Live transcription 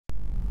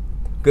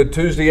Good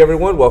Tuesday,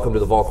 everyone. Welcome to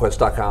the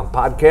Volquest.com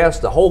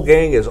podcast. The whole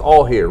gang is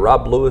all here.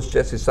 Rob Lewis,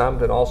 Jesse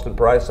Simonton, Austin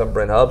Price. I'm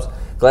Brent Hubbs.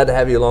 Glad to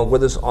have you along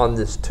with us on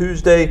this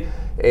Tuesday.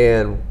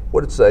 And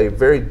it's a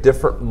very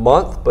different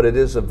month, but it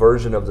is a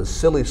version of the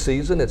silly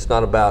season. It's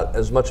not about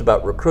as much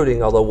about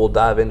recruiting, although we'll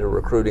dive into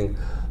recruiting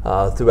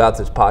throughout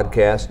this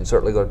podcast, and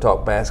certainly going to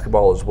talk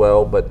basketball as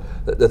well. But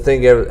the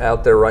thing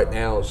out there right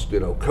now is,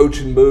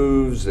 coaching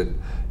moves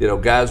and,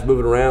 guys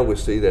moving around. We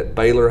see that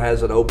Baylor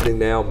has an opening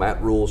now.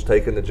 Matt Rule's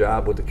taking the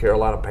job with the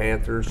Carolina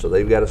Panthers, so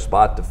they've got a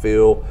spot to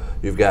fill.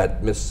 You've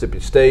got Mississippi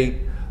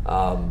State.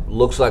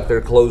 Looks like they're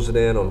closing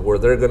in on where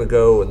they're going to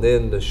go, and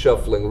then the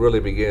shuffling really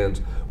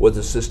begins with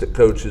assistant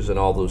coaches and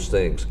all those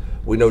things.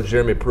 We know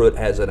Jeremy Pruitt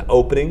has an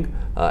opening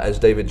as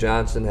David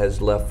Johnson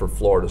has left for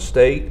Florida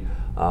State.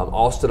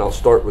 Austin, I'll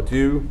start with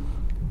you.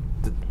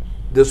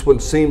 This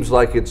one seems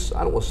like it's,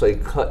 I don't want to say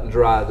cut and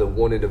dry, the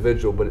one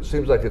individual, but it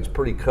seems like it's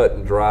pretty cut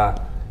and dry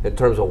in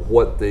terms of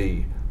what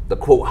the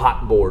quote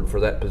hot board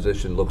for that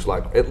position looks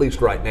like, at least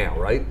right now,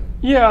 right?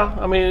 Yeah,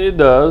 I mean, it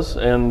does.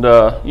 And,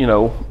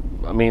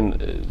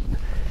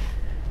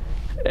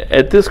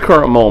 at this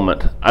current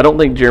moment, I don't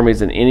think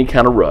Jeremy's in any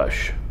kind of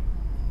rush,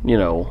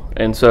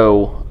 and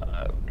so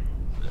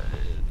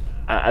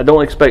I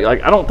don't expect,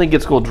 I don't think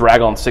it's going to drag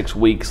on 6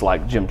 weeks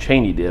like Jim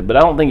Chaney did, but I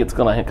don't think it's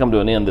going to come to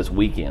an end this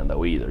weekend,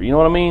 though, either. You know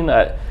what I mean?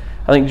 I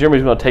think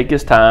Jeremy's going to take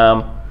his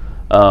time.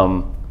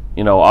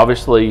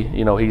 Obviously,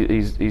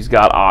 he's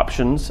got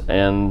options,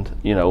 and,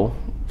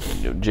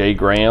 Jay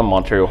Graham,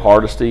 Montario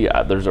Hardesty,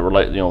 there's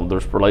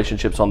there's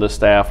relationships on this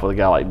staff with a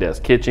guy like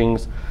Des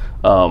Kitchings.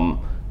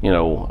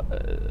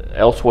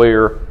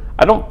 Elsewhere,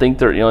 I don't think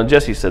they're, and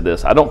Jesse said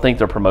this, I don't think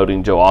they're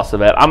promoting Joe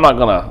Ossovet. I'm not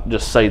going to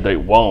just say they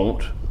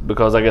won't,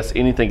 because I guess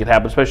anything could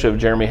happen, especially if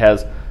Jeremy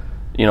has,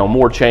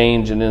 more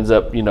change and ends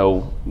up,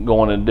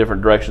 going in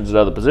different directions at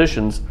other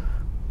positions.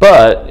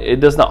 But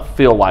it does not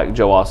feel like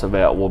Joe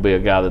Ossovet will be a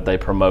guy that they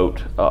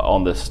promote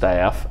on this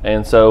staff.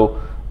 And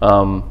so,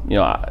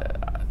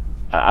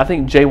 I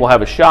think Jay will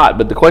have a shot,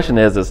 but the question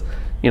is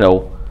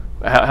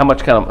how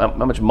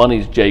much money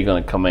is Jay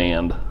going to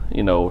command,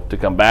 to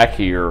come back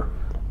here?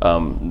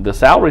 The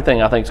salary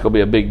thing, I think, is going to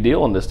be a big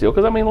deal in this deal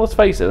because, let's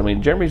face it.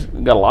 Jeremy's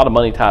got a lot of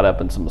money tied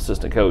up in some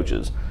assistant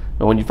coaches.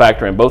 And when you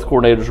factor in both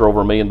coordinators are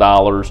over $1 million,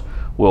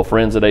 Will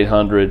Friends at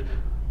 $800,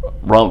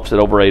 Rump's at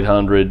over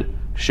 $800,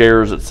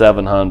 Shares at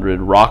 $700,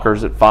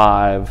 Rockers at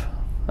 $500.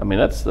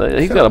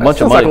 He's got a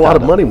bunch of money. Sounds like a lot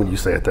of money when you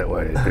say it that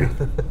way.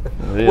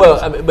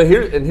 Well, but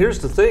here's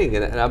the thing,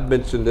 and I've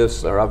mentioned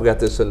this, or I've got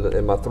this in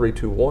my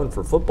 3-2-1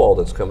 for football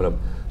that's coming up.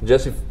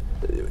 Jesse,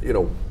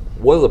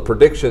 one of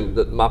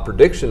the my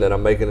prediction that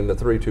I'm making in the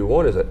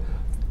 3-2-1 is that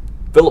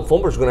Philip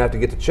Fulmer's going to have to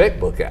get the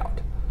checkbook out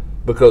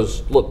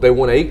because look, they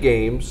won 8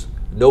 games.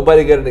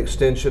 Nobody got an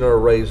extension or a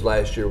raise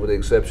last year, with the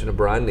exception of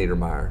Brian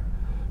Niedermeyer.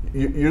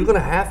 You're going to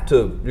have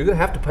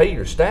to pay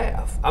your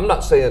staff. I'm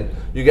not saying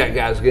you got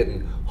guys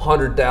getting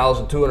 $100,000,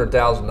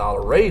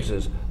 $200,000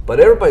 raises, but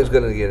everybody's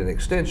going to get an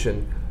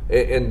extension,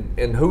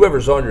 and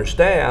whoever's on your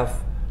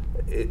staff,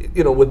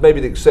 with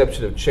maybe the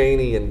exception of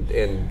Chaney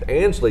and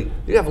Ansley,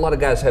 you have a lot of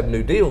guys have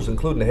new deals,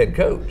 including the head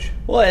coach.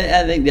 Well,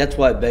 I think that's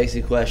why it begs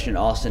the question,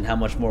 Austin, how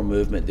much more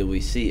movement do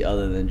we see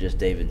other than just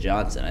David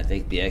Johnson? I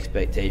think the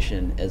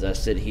expectation as I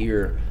sit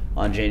here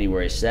on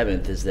January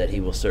 7th is that he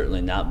will certainly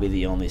not be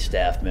the only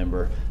staff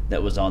member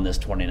that was on this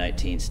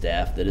 2019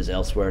 staff that is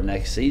elsewhere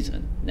next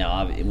season.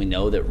 Now, we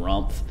know that we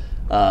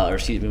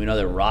know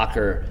that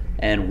Rocker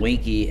and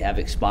Winky have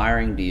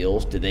expiring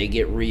deals. Do they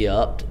get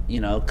re-upped,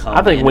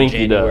 I think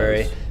Winky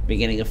January, does.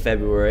 Beginning of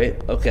February?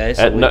 Okay.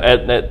 So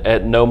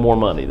at no more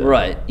money, though.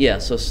 Right, yeah,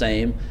 so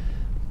same.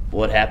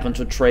 What happens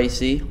with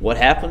Tracy? What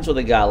happens with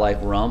a guy like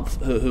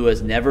Rumpf, who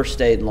has never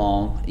stayed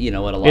long, at a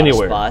lot of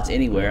spots,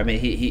 anywhere?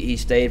 He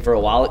stayed for a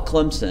while at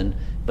Clemson,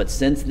 but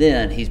since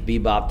then he's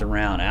bebopped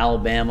around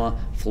Alabama,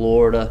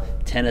 Florida,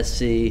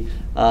 Tennessee.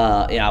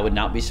 I would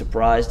not be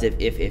surprised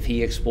if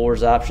he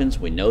explores options.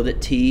 We know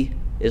that T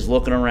is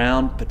looking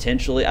around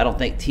potentially. I don't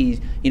think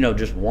T,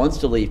 just wants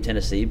to leave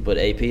Tennessee, but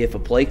AP, if a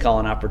play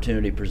calling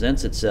opportunity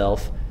presents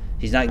itself,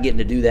 he's not getting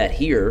to do that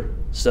here,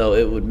 so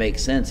it would make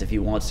sense if he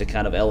wants to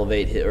kind of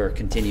elevate or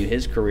continue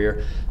his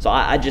career. So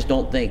I just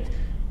don't think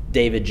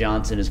David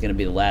Johnson is going to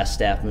be the last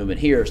staff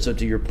movement here. So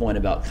to your point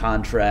about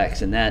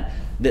contracts and that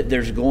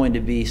there's going to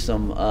be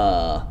some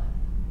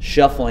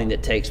shuffling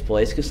that takes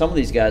place because some of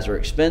these guys are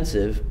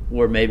expensive,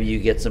 where maybe you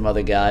get some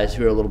other guys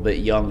who are a little bit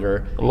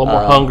younger. A little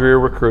more hungrier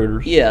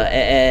recruiters. Yeah,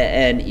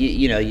 and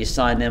you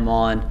sign them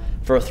on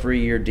for a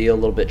 3-year deal a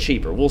little bit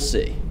cheaper. We'll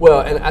see.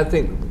 Well, and I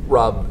think,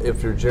 Rob,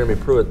 if you're Jeremy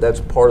Pruitt, that's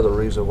part of the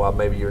reason why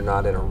maybe you're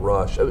not in a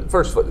rush.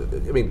 First,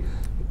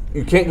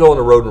 you can't go on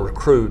the road and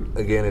recruit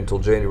again until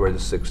January the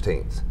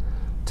 16th.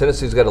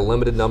 Tennessee's got a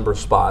limited number of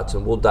spots,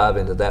 and we'll dive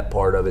into that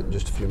part of it in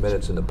just a few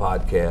minutes in the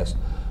podcast.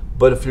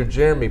 But if you're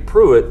Jeremy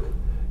Pruitt,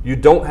 you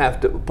don't have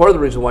to. Part of the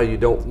reason why you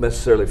don't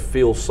necessarily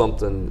feel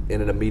something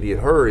in an immediate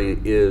hurry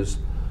is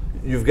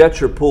you've got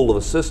your pool of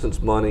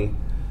assistance money.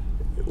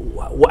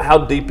 How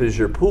deep is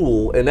your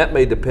pool? And that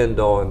may depend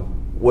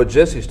on what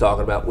Jesse's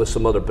talking about with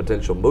some other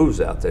potential moves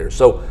out there.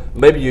 So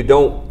maybe you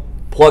don't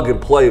plug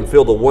and play and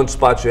fill the one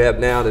spot you have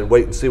now and then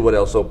wait and see what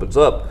else opens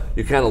up.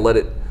 You kind of let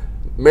it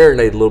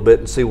marinate a little bit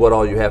and see what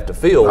all you have to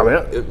fill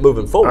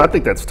moving forward. I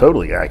think that's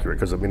totally accurate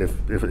because, I mean,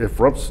 if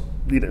Rump's,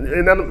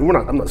 and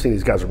I'm not saying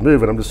these guys are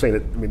moving, I'm just saying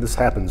that, I mean, this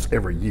happens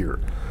every year.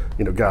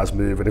 Guys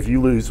move, and if you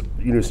lose,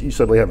 you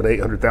suddenly have an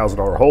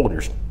 $800,000 hole in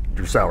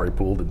your salary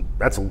pool, and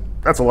that's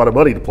a lot of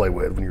money to play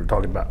with when you're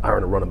talking about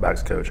hiring a running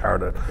backs coach,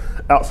 hiring an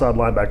outside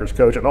linebackers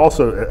coach, and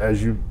also,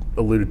 as you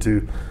alluded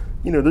to,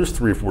 there's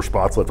 3 or 4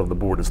 spots left on the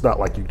board. It's not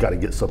like you've got to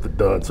get something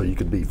done so you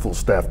can be full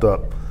staffed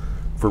up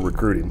for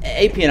recruiting.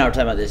 AP and I were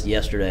talking about this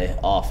yesterday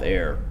off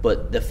air,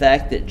 but the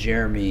fact that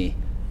Jeremy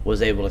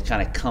was able to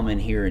kind of come in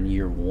here in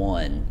year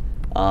 1,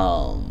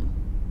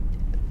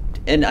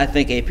 and I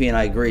think AP and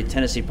I agree,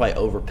 Tennessee probably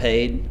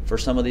overpaid for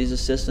some of these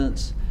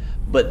assistants,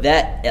 but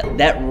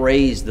that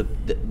raised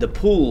the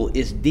pool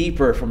is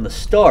deeper from the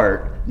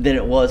start than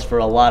it was for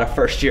a lot of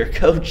first-year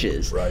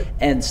coaches. Right.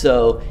 And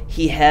so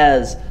he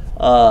has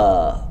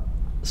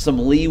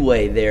some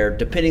leeway there,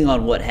 depending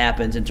on what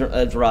happens.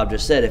 As Rob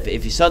just said,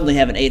 if you suddenly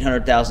have an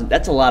 $800,000,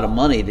 that's a lot of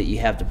money that you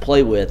have to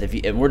play with.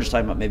 And we're just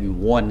talking about maybe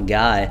one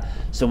guy.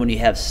 So when you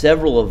have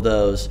several of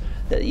those,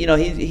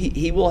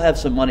 he will have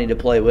some money to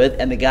play with,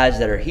 and the guys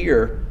that are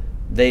here,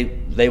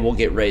 they will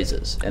get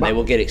raises and they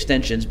will get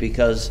extensions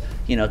because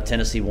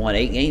Tennessee won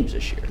 8 games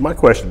this year. My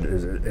question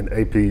is, in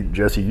AP,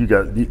 Jesse,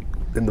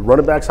 in the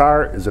running backs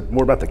hire, is it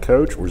more about the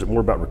coach or is it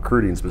more about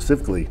recruiting,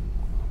 specifically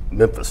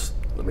Memphis?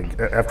 I mean,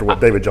 after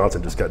what David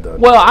Johnson just got done.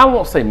 Well, I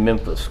won't say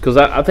Memphis because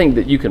I think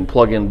that you can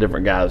plug in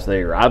different guys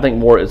there. I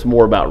think it's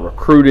more about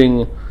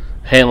recruiting,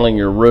 handling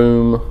your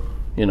room.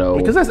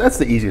 Because that's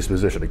the easiest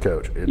position to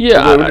coach.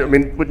 I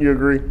mean, wouldn't you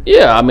agree?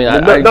 Yeah, I mean,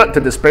 not to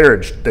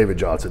disparage David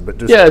Johnson, but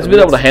just it's being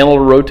able to handle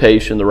the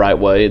rotation the right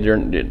way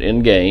during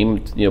in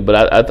game.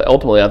 But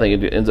ultimately, I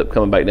think it ends up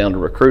coming back down to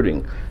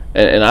recruiting,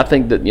 and I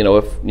think that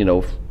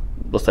if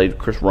let's say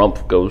Chris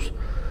Rumpf goes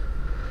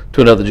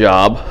to another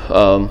job,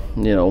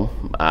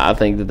 I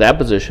think that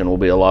position will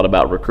be a lot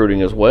about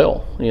recruiting as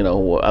well.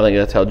 I think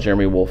that's how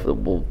Jeremy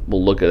will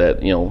look at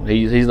it.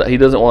 He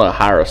doesn't want to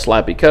hire a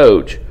slappy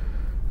coach.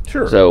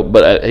 Sure. So,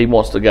 but he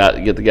wants to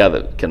get the guy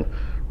that can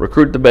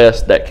recruit the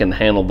best, that can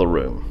handle the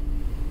room.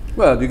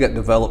 Well, you got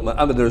development.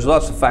 I mean, there's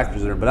lots of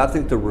factors there, but I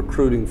think the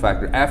recruiting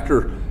factor,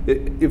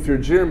 if you're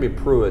Jeremy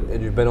Pruitt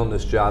and you've been on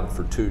this job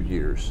for 2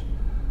 years,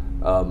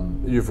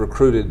 you've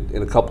recruited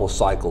in a couple of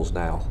cycles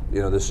now.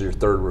 This is your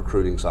 3rd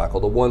recruiting cycle.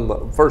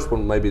 The first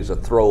one maybe is a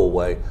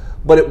throwaway,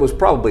 but it was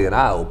probably an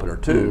eye-opener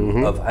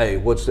too of, hey,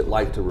 what's it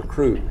like to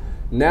recruit?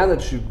 Now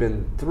that you've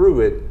been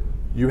through it,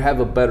 you have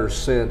a better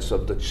sense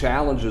of the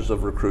challenges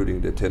of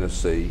recruiting to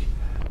Tennessee,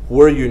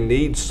 where you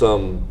need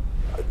some,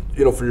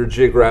 for your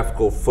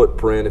geographical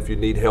footprint, if you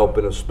need help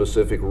in a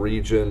specific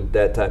region,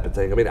 that type of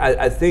thing. I mean,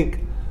 I think,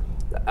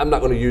 I'm not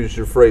going to use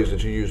your phrase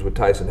that you used with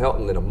Tyson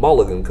Helton in a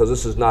mulligan, because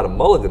this is not a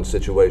mulligan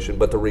situation,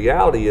 but the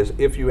reality is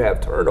if you have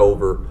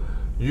turnover,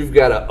 you've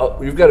got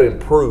to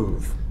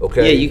improve,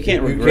 okay? Yeah, you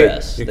can't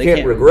regress. You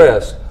can't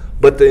regress.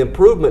 But the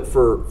improvement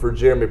for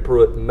Jeremy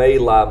Pruitt may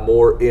lie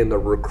more in the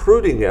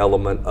recruiting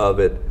element of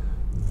it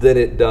than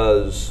it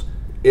does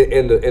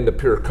in the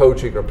pure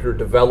coaching or pure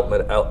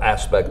development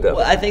aspect of it.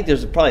 Well, I think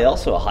there's probably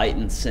also a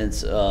heightened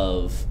sense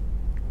of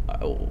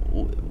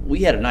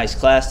we had a nice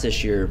class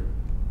this year,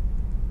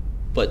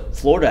 but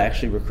Florida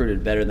actually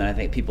recruited better than I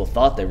think people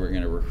thought they were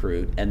going to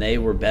recruit, and they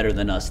were better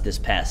than us this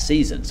past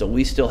season. So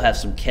we still have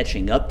some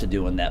catching up to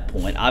do in that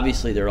point.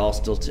 Obviously, they're all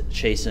still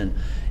chasing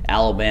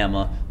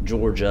Alabama,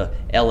 Georgia,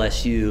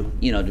 LSU,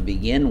 to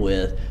begin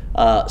with,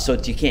 so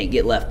that you can't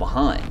get left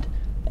behind.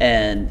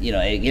 And,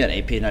 again,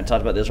 AP and I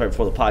talked about this right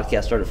before the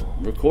podcast started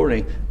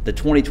recording. The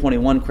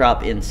 2021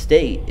 crop in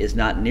state is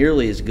not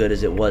nearly as good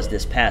as it was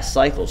this past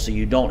cycle. So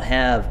you don't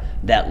have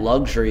that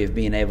luxury of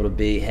being able to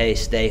be, hey,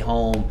 stay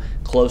home,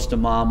 close to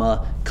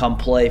mama, come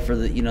play for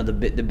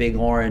the Big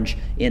Orange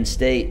in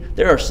state.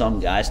 There are some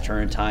guys,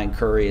 Turrentine,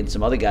 Curry, and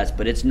some other guys,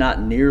 but it's not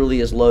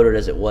nearly as loaded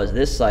as it was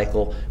this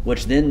cycle,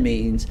 which then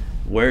means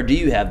where do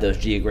you have those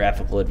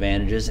geographical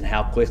advantages, and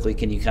how quickly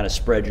can you kind of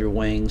spread your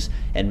wings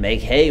and make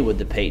hay with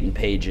the Peyton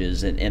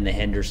Pages and the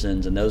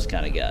Hendersons and those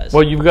kind of guys?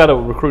 Well, you've got to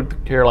recruit the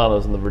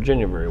Carolinas and the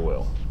Virginia very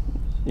well,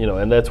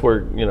 and that's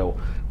where,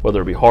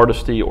 whether it be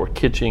Hardesty or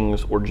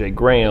Kitchings or Jay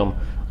Graham,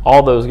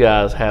 all those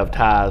guys have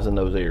ties in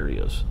those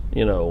areas,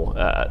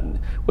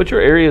 which are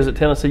areas that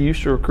Tennessee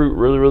used to recruit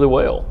really, really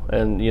well,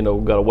 and,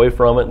 got away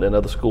from it, and then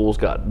other schools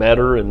got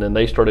better, and then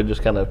they started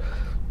just kind of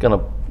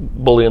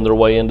bullying their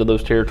way into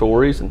those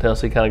territories, and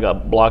Tennessee kind of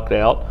got blocked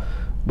out.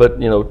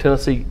 But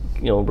Tennessee,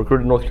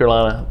 recruited North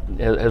Carolina,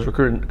 has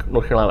recruited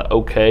North Carolina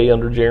okay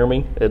under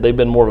Jeremy. They've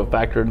been more of a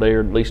factor there,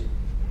 at least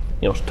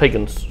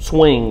taking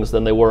swings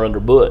than they were under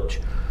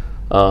Butch.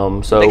 So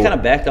they kind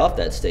of backed off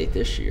that state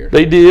this year.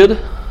 They did,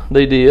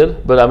 They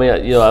did, but I mean,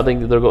 I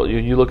think they're going.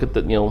 You look at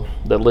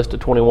that list of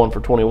 21 for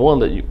 21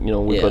 that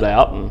we put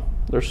out, and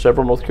there's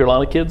several North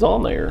Carolina kids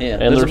on there. Yeah,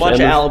 and there's a bunch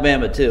of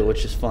Alabama too,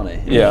 which is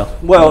funny. Yeah.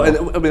 Well,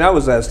 and I mean, I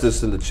was asked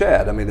this in the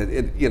chat. I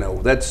mean,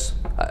 that's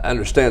I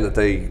understand that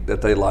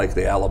they like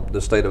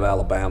the state of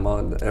Alabama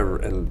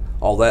and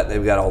all that. And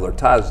they've got all their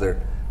ties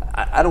there.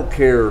 I don't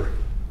care.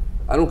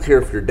 I don't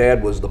care if your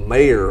dad was the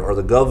mayor or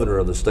the governor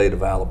of the state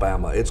of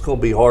Alabama. It's going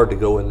to be hard to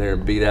go in there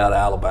and beat out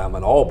Alabama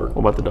and Auburn.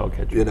 What about the dog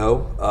catcher?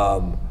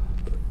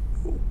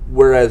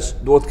 Whereas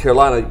North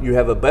Carolina, you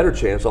have a better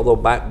chance, although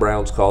Mac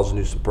Brown's causing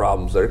you some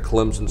problems there.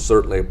 Clemson's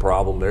certainly a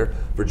problem there.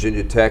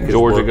 Virginia Tech is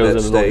Georgia goes that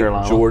into state. North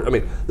Carolina. Georgia, I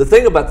mean, the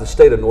thing about the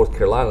state of North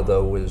Carolina,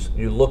 though, is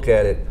you look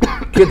at it,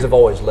 kids have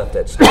always left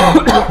that state.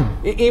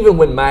 Even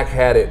when Mac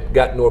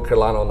got North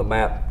Carolina on the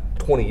map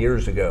 20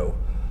 years ago,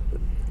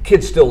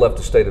 kids still left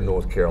the state of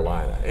North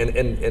Carolina.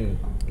 And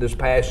this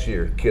past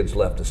year, kids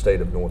left the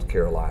state of North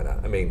Carolina.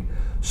 I mean,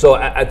 so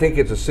I think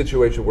it's a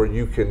situation where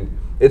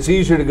it's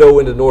easier to go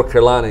into North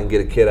Carolina and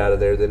get a kid out of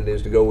there than it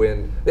is to go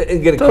in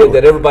and get a kid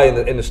that everybody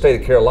in the state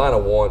of Carolina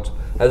wants,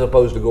 as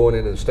opposed to going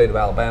into the state of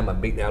Alabama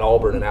and beating out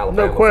Auburn and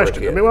Alabama. No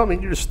question. I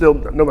mean, you're still,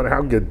 no matter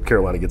how good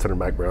Carolina gets under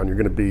Mac Brown, you're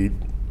going to be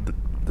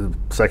the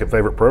second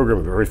favorite program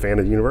of every fan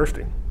of the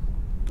university.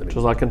 Just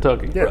like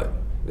Kentucky. Yeah. Right.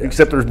 Yeah.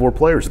 Except there's more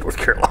players in North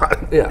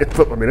Carolina. Yeah.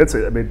 I mean, it's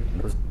a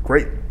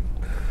great,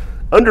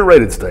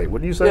 underrated state.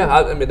 What do you say? Yeah,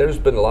 I mean, there's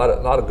been a lot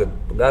of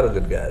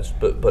good guys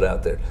put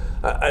out there.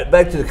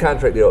 Back to the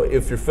contract deal.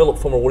 If you're Philip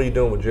Fulmer, what are you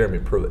doing with Jeremy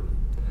Pruitt?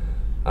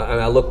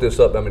 And I looked this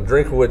up. I mean,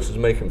 Drinkowitz is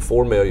making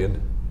 $4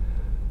 million,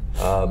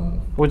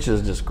 which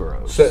is just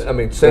gross. Sam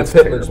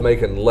Pittman's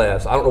making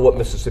less. I don't know what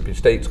Mississippi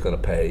State's going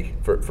to pay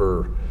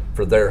for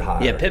their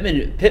hire. Yeah,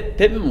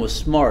 Pittman was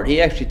smart. He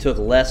actually took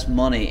less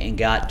money and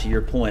got, to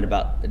your point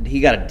about,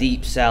 he got a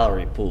deep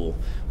salary pool,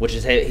 which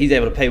is he's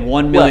able to pay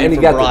 $1 million. And he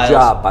for got Bryles. the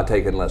job by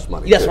taking less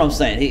money. That's what I'm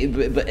saying.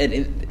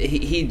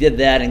 He did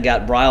that and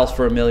got Bryles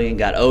for $1 million,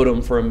 got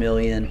Odom for $1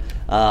 million.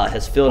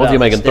 Has filled out. Was he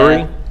making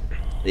 $3? $3?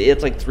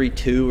 It's like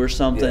 3.2 or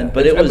something. Yeah.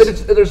 But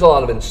there's a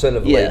lot of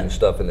incentive-laden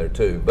stuff in there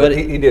too. But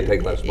he did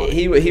take less money.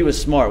 He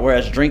was smart.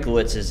 Whereas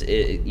Drinkowitz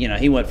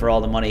he went for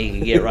all the money he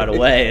could get right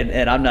away,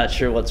 and I'm not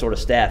sure what sort of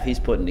staff he's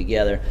putting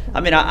together.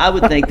 I mean, I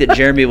would think that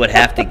Jeremy would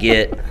have to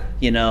get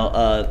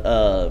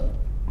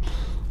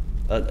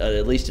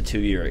at least a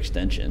 2-year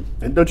extension.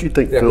 And don't you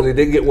think? Yeah, because he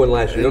did get one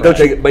last year.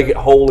 Don't make it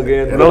whole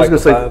again. And I was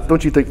going to say,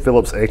 don't you think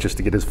Phillips anxious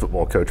to get his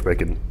football coach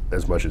making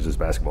as much as his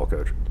basketball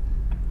coach,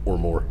 or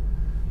more?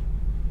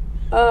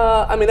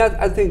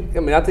 I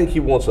think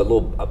he wants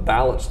a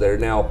balance there.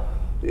 Now,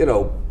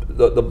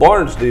 the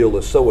Barnes deal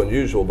is so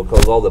unusual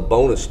because all the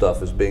bonus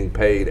stuff is being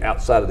paid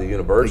outside of the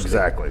university.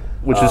 Exactly,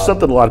 which is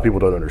something a lot of people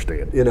don't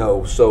understand.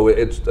 So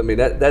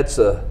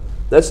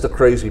that's the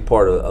crazy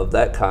part of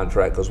that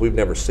contract, because we've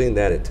never seen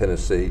that at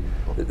Tennessee.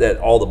 That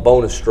all the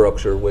bonus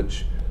structure,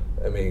 which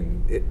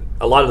a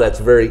lot of that's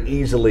very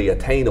easily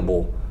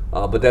attainable,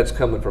 but that's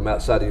coming from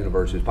outside the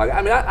university's pocket.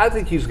 I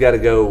think he's got to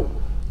go.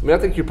 I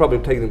think you're probably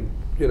taking him,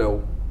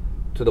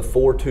 to the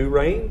 4.2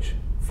 range,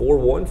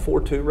 4.1,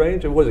 4.2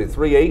 range. And what is he,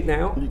 3.8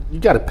 now? You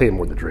got to pay him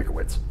more than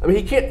Drinkowitz.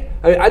 He can't.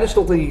 I just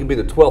don't think he can be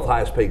the 12th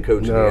highest paid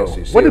coach in the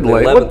SEC. What did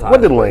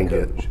Lane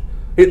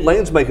get?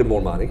 Lane's making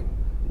more money.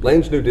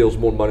 Lane's new deal is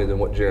more money than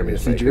what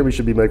Jeremy's making. Jeremy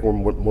should be making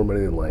more money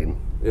than Lane.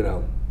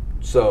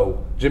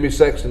 So Jimmy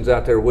Sexton's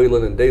out there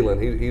wheeling and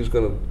dealing. He's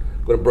going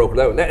to broker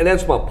that. And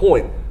that's my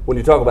point. When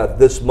you talk about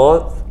this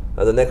month,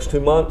 the next 2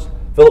 months,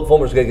 Philip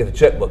Fulmer's going to get the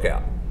checkbook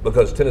out,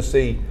 because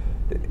Tennessee,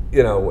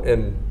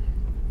 and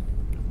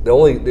the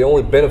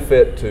only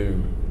benefit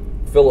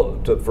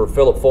for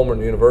Philip Fulmer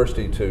and the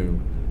university to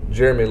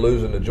Jeremy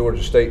losing to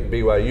Georgia State and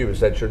BYU is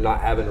that you're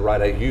not having to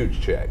write a huge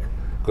check.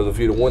 Because if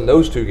you'd have won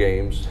those 2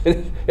 games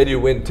and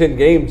you win 10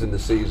 games in the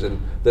season,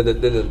 then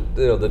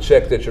the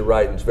check that you're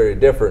writing is very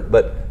different.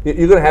 But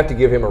you're going to have to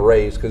give him a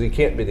raise, because he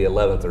can't be the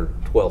 11th or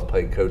 12th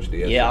paid coach of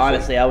the SEC. Yeah,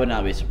 honestly, I would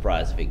not be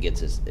surprised if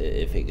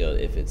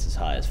it's as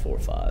high as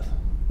 4.5.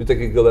 You think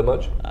he could go that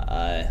much?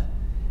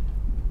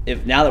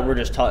 Now that we're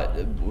just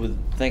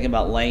thinking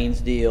about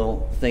Lane's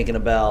deal, thinking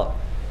about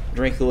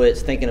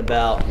Drinkowitz, thinking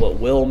about what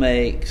Will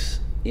makes,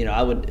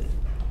 I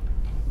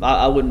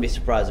wouldn't be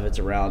surprised if it's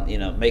around,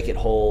 make it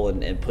whole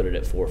and put it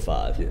at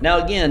 4.5. Yeah.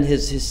 Now again,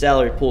 his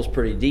salary pool's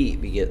pretty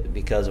deep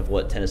because of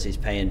what Tennessee's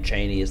paying.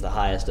 Cheney is the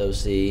highest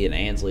OC, and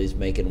Ansley's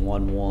making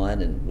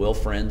 1.1, and Will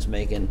Friend's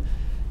making,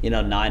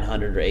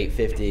 $900 or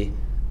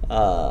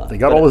 $850. They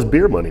got all his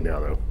beer money now,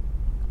 though.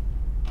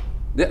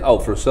 Yeah,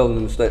 for selling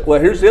in the state. Well,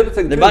 here's the other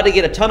thing. They're about to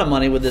get a ton of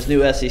money with this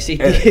new SEC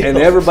deal. And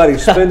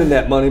everybody's spending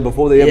that money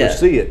before they ever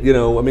see it.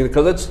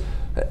 Because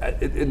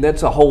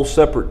that's a whole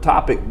separate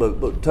topic.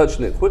 But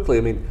touching it quickly,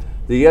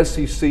 the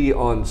SEC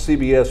on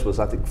CBS was,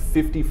 I think,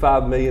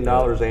 $55 million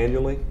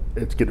annually.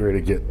 It's getting ready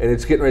to get, and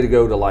it's getting ready to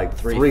go to like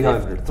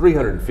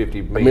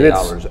 $350 million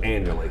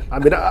annually.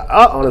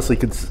 I honestly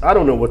could. I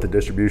don't know what the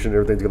distribution and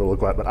everything's going to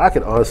look like, but I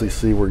can honestly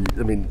see where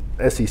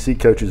SEC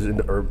coaches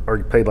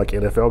are paid like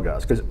NFL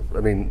guys, because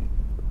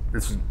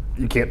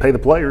you can't pay the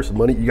players the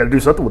money. You got to do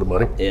something with the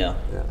money. Yeah.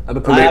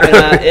 You're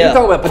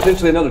talking about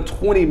potentially another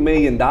 $20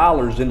 million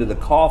into the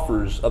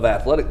coffers of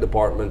athletic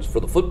departments for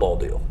the football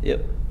deal.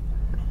 Yep.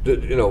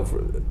 Just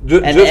for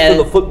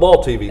the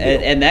football TV deal.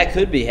 And that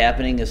could be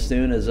happening as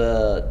soon as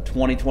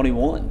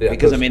 2021. Yeah,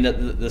 because, I mean,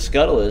 the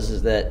scuttle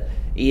is that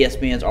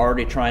ESPN's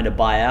already trying to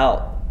buy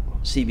out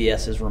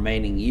CBS's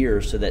remaining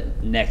years so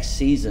that next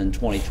season,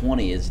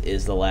 2020,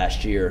 is the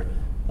last year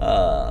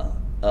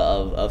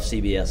of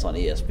CBS on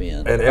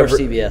ESPN or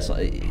CBS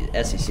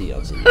SEC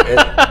on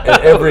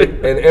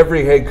CBS. and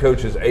every head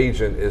coach's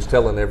agent is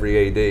telling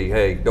every AD,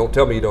 hey, don't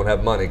tell me you don't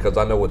have money because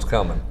I know what's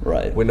coming.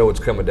 Right. We know it's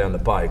coming down the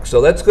pike.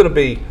 So that's going to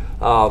be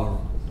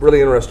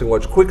really interesting to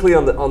watch. Quickly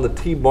on the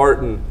T.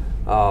 Martin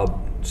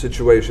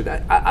situation,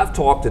 I've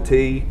talked to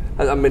T.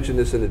 I mentioned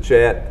this in the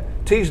chat.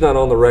 T's not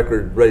on the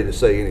record ready to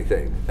say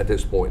anything at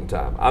this point in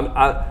time.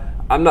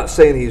 I'm not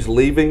saying he's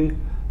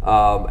leaving.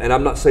 And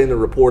I'm not saying the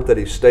report that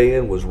he's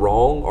staying was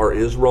wrong or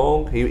is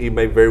wrong. He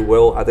may very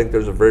well. I think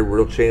there's a very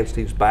real chance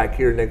he's back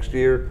here next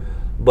year.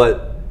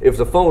 But if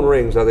the phone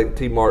rings, I think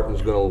T.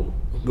 Martin's going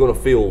to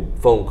field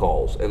phone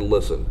calls and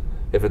listen.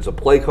 If it's a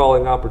play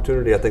calling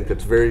opportunity, I think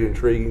that's very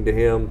intriguing to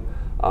him.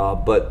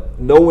 But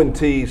knowing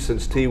T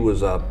since T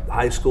was a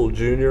high school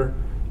junior,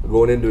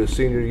 going into his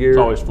senior year, it's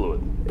always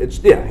fluid.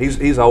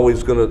 He's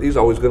always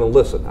gonna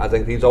listen. I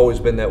think he's always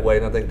been that way,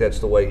 and I think that's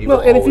the way he.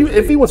 Well, and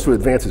if he wants to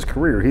advance his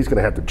career, he's going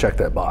to have to check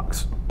that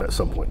box at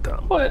some point in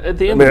time. Well, at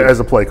the end, as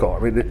a play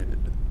caller,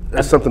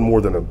 that's something more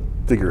than a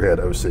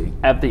figurehead OC.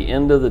 At the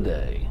end of the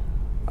day,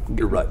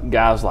 you're right.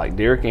 Guys like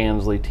Derek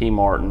Ansley, T.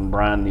 Martin,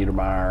 Brian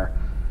Niedermeyer,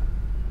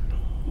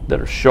 that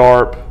are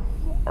sharp,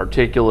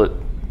 articulate,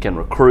 can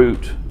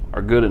recruit,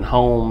 are good in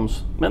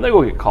homes. Man, they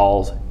go get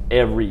calls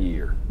every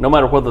year, no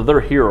matter whether they're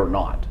here or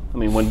not. I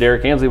mean, when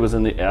Derek Ansley was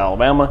in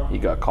Alabama, he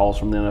got calls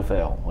from the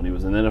NFL. When he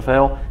was in the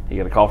NFL, he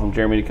got a call from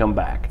Jeremy to come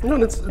back.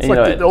 No, it's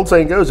like the old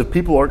saying goes, if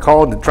people aren't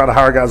calling to try to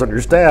hire guys on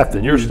your staff,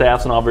 then your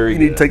staff's not very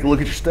good. You need to take a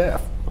look at your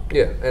staff.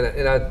 Yeah,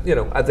 and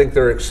I think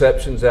there are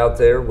exceptions out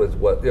there with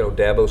what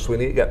Dabo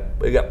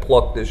Swinney he got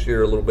plucked this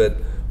year a little bit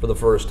for the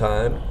first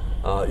time.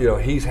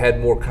 He's had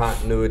more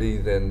continuity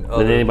than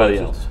anybody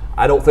else.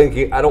 I don't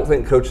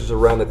think coaches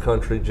around the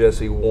country,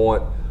 Jesse,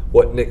 want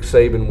what Nick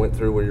Saban went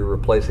through where you're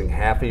replacing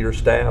half of your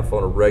staff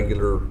on a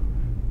regular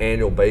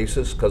annual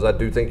basis, because I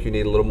do think you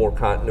need a little more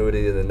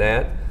continuity than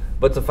that.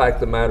 But the fact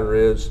of the matter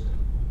is,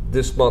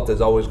 this month is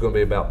always going to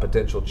be about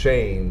potential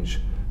change,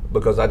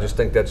 because I just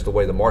think that's the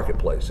way the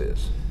marketplace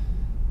is.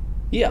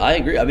 Yeah, I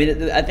agree. I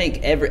mean, I think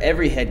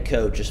every head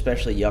coach,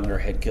 especially younger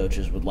head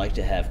coaches, would like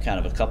to have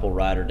kind of a couple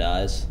ride or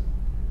dies,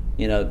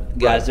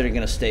 guys that are going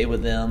to stay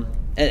with them.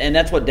 And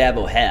that's what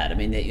Dabo had. I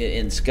mean,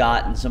 and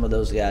Scott and some of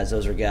those guys,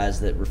 those are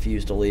guys that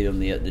refused to leave him.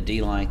 The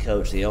D-line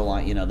coach, the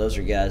O-line, those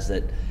are guys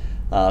that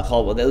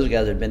those are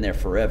guys that have been there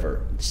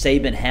forever.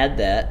 Saban had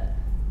that,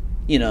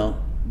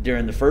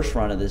 during the first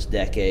run of this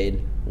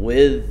decade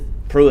with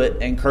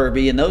Pruitt and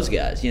Kirby and those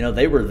guys.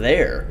 They were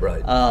there.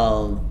 Right.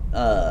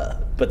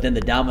 But then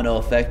the domino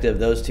effect of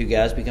those two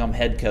guys become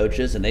head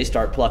coaches, and they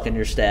start plucking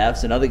your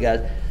staffs, and other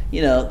guys,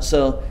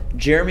 so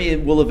Jeremy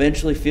will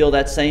eventually feel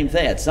that same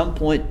thing. At some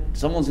point,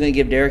 someone's going to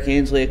give Derek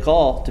Ansley a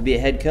call to be a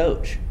head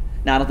coach.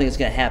 Now, I don't think it's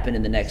going to happen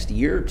in the next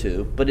year or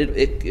two, but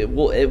it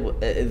will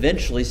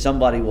eventually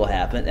somebody will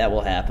happen. That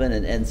will happen,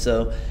 and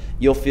so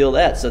you'll feel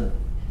that. So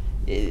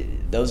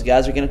those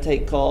guys are going to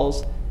take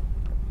calls.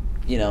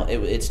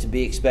 It's to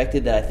be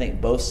expected that I think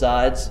both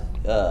sides,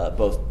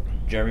 both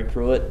Jeremy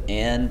Pruitt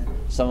and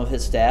some of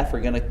his staff, are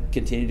going to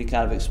continue to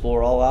kind of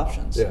explore all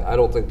options. Yeah, I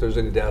don't think there's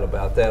any doubt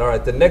about that. All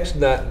right, the next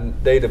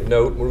date of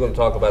note, we're going to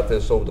talk about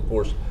this over the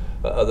course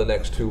of the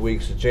next 2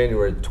 weeks, is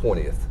January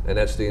 20th, and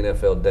that's the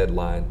NFL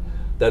deadline.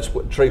 That's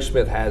what Trey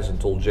Smith has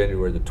until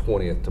January the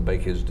 20th to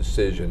make his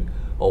decision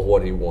on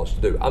what he wants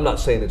to do. I'm not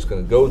saying it's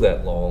going to go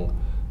that long,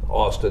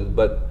 Austin,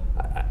 but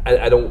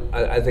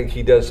I think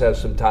he does have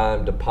some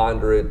time to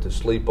ponder it, to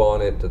sleep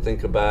on it, to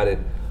think about it,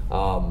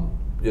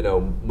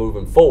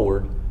 moving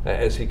forward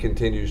as he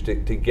continues to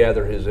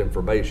gather his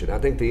information. I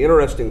think the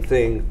interesting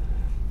thing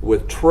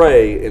with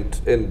Trey,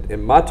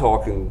 and my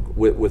talking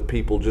with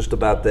people just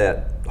about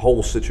that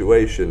whole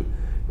situation,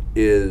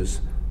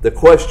 is the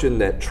question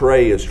that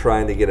Trey is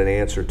trying to get an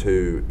answer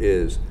to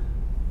is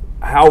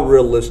how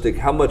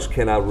much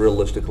can I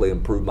realistically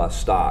improve my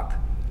stock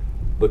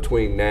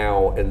between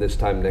now and this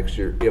time next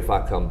year if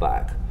I come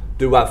back?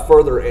 Do I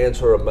further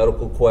answer a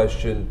medical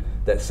question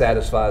that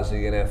satisfies the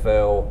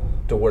NFL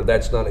to where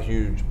that's not a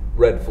huge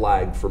red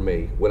flag for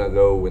me when I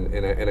go and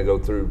I go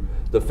through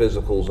the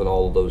physicals and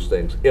all of those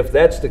things? If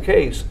that's the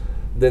case,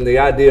 then the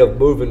idea of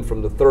moving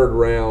from the third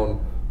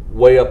round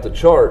way up the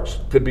charts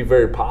could be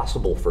very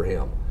possible for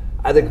him.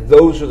 I think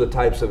those are the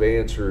types of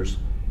answers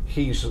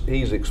he's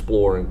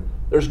exploring.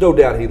 There's no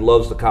doubt he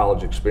loves the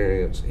college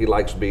experience. He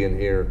likes being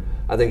here.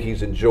 I think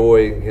he's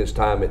enjoying his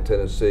time at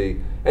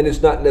Tennessee, and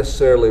is not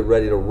necessarily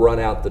ready to run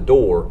out the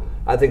door.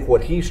 I think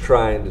what he's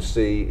trying to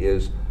see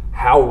is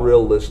how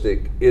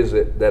realistic is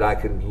it that I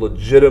can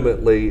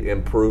legitimately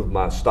improve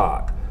my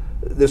stock.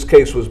 this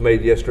case was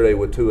made yesterday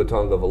with Tua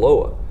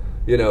Tagovailoa.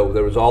 You know,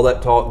 there was all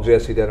that talk,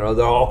 Jesse, they're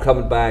all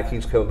coming back,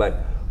 he's coming back.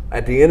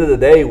 At the end of the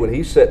day, when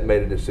he sat and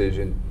made a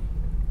decision,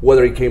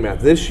 whether he came out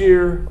this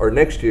year or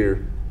next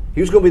year,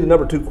 he was going to be the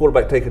number 2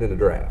 quarterback taken in the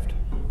draft.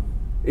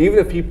 Even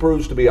if he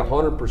proves to be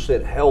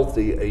 100%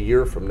 healthy a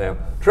year from now,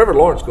 Trevor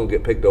Lawrence is going to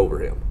get picked over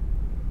him.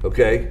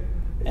 Okay?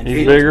 And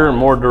he's bigger and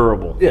more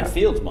durable. Yeah. And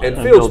Fields might.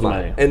 And Fields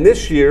might. And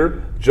this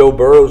year, Joe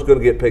Burrow is going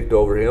to get picked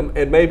over him,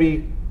 and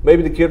maybe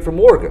the kid from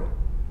Oregon,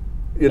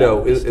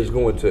 is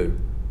going to.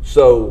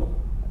 So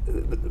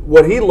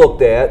what he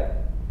looked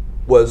at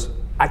was,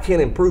 I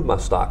can't improve my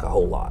stock a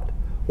whole lot.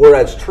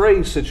 Whereas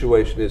Trey's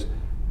situation is,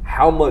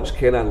 how much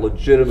can I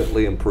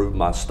legitimately improve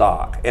my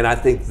stock? And I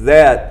think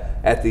that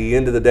at the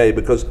end of the day,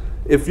 because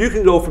if you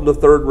can go from the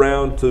 3rd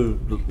round to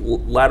the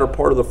latter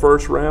part of the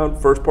 1st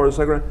round, first part of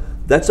the 2nd round,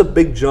 that's a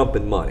big jump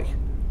in money.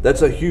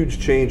 That's a huge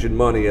change in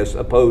money as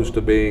opposed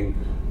to being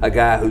a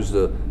guy who's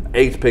the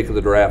 8th pick of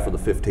the draft or the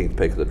 15th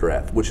pick of the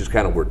draft, which is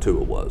kind of where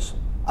Tua was.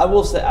 I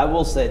will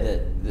say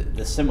that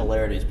the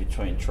similarities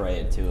between Trey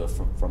and Tua,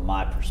 from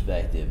my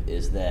perspective,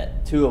 is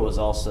that Tua was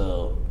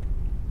also,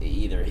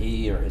 either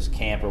he or his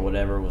camp or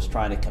whatever, was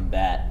trying to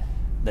combat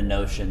the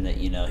notion that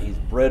he's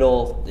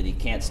brittle, that he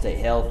can't stay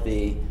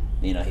healthy.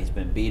 He's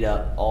been beat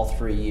up all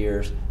 3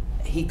 years.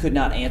 He could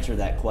not answer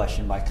that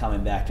question by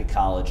coming back to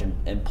college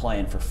and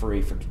playing for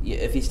free.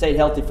 If he stayed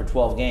healthy for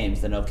 12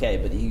 games, then okay,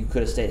 but he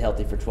could have stayed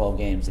healthy for 12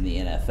 games in the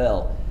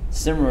NFL.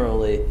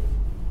 Similarly,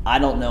 I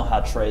don't know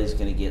how Trey's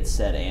going to get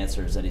set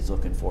answers that he's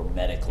looking for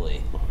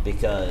medically,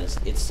 because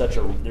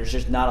there's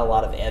just not a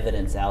lot of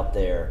evidence out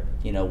there,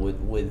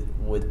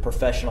 with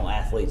professional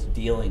athletes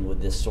dealing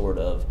with this sort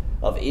of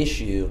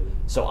issue.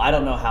 So I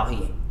don't know how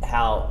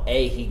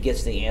he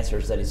gets the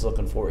answers that he's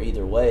looking for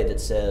either way,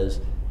 that says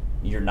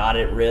you're not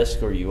at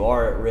risk or you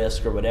are at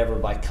risk or whatever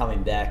by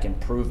coming back and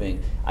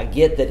proving. I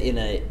get that in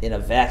a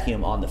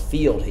vacuum on the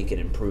field he could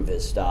improve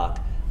his stock.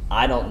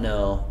 I don't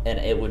know, and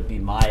it would be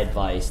my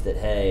advice that,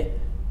 hey,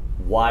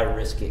 why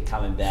risk it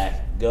coming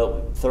back?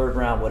 Go 3rd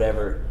round,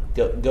 whatever.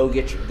 Go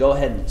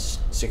ahead and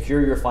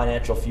secure your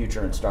financial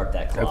future and start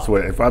that clock. That's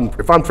what,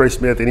 if I'm Trey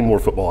Smith, any more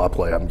football I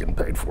play, I'm getting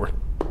paid for.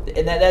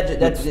 And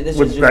this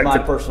is just my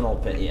personal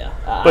opinion.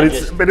 Yeah, but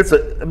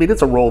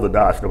it's a roll of the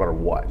dice no matter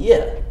what.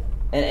 Yeah,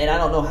 and I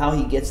don't know how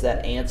he gets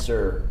that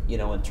answer.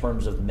 In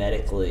terms of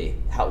medically,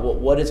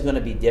 what is going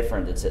to be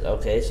different? It's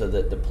okay, so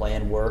that the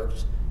plan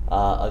works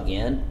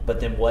again, but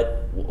then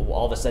what?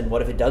 All of a sudden,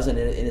 what if it doesn't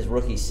in his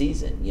rookie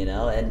season?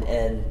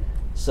 And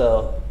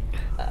so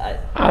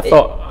I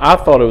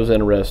thought it was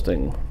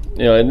interesting.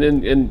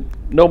 And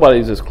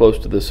nobody's as close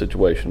to this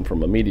situation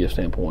from a media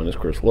standpoint as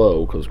Chris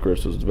Lowe, because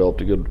Chris has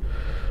developed a good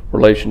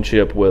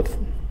relationship with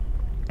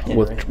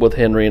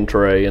Henry and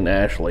Trey and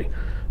Ashley.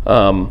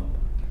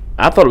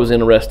 I thought it was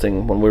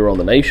interesting when we were on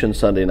the Nation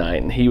Sunday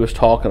night and he was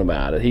talking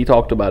about it. He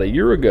talked about a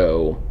year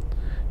ago,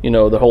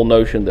 the whole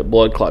notion that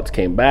blood clots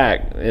came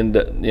back, and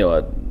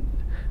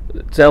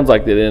it sounds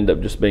like it ended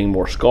up just being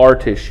more scar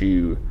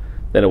tissue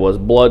than it was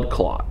blood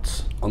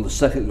clots. On the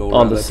second go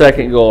around.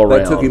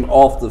 That took him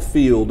off the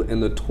field in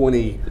the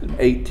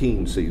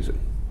 2018 season.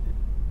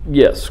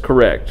 Yes,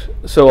 correct.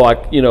 So,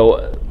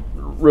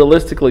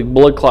 realistically,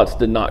 blood clots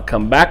did not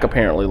come back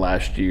apparently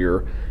last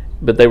year,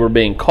 but they were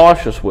being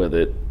cautious with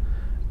it.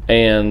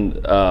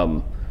 And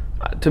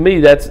to me,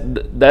 that's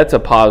a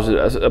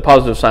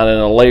positive sign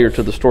and a layer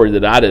to the story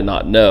that I did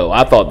not know.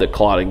 I thought that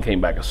clotting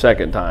came back a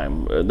second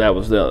time. That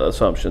was the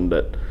assumption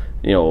that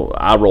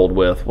I rolled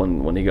with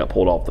when he got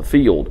pulled off the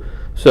field.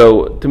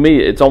 So to me,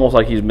 it's almost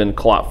like he's been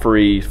clot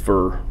free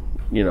for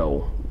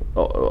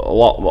a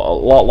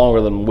lot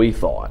longer than we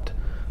thought.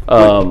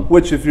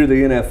 Which, if you're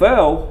the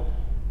NFL,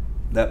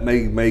 that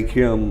may make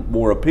him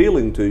more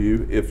appealing to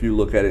you if you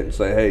look at it and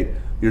say, hey,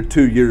 you're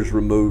 2 years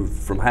removed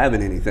from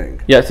having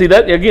anything. Yeah, see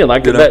that again,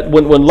 that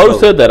when Lowe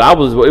said that,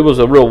 it was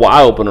a real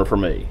eye opener for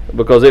me,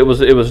 because it was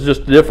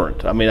just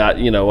different.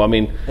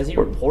 Has he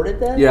reported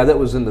that? Yeah, that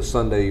was in the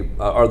Sunday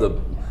or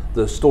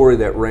the story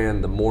that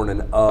ran the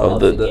morning of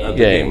the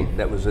game.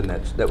 That was in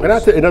that. And I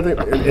think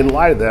in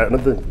light of that,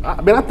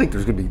 I think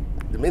there's going to be.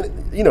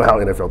 How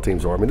NFL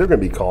teams are. They're going to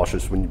be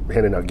cautious when you're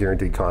handing out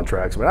guaranteed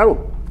contracts.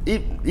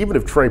 Even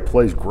if Trey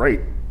plays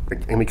great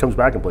and he comes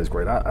back and plays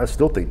great, I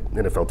still think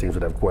NFL teams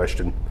would have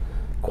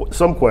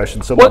some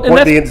questions. So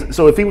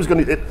if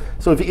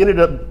he ended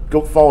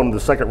up falling in the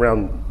 2nd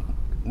round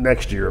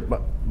next year,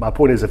 my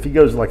point is, if he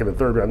goes like in the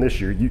 3rd round this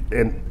year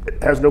and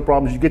has no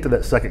problems, you get to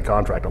that 2nd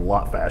contract a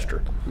lot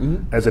faster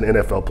as an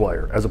NFL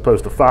player, as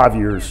opposed to 5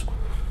 years.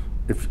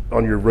 If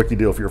on your rookie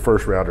deal for your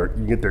 1st rounder,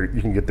 you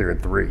can get there in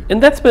 3.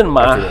 And that's been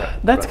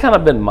kind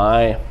of been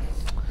my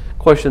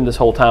question this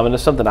whole time, and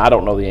it's something I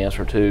don't know the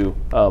answer to.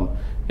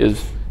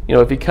 Is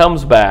if he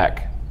comes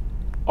back,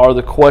 are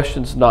the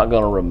questions not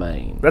going to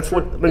remain? That's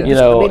what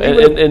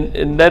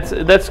and that's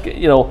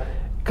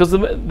because the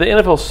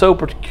NFL is so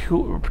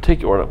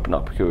particular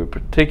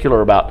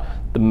about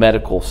the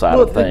medical side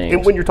of things.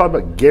 And when you're talking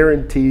about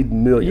guaranteed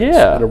millions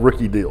in a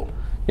rookie deal.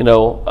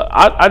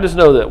 I just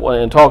know that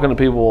when talking to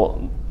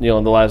people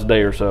in the last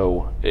day or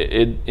so,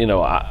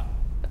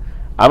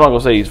 I'm not going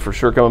to say he's for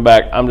sure coming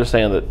back. I'm just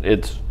saying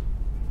that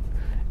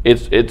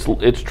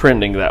it's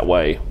trending that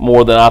way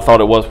more than I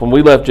thought it was. When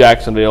we left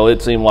Jacksonville,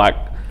 it seemed like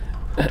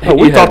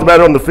we talked about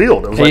it on the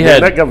field. It was like,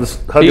 that guy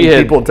was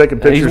hugging people and taking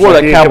pictures. He wore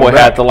that cowboy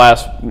hat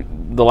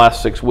the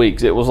last 6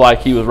 weeks. It was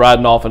like he was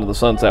riding off into the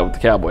sunset with the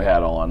cowboy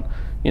hat on.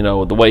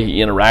 The way he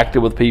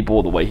interacted with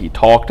people, the way he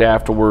talked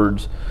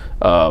afterwards.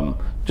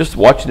 Just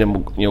watching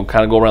him,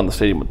 kind of go around the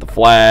stadium with the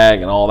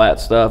flag and all that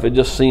stuff, it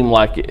just seemed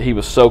like he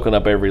was soaking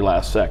up every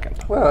last second.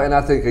 Well, and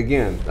I think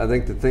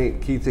the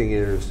key thing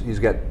is he's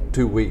got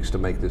 2 weeks to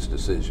make this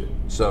decision.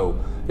 So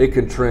it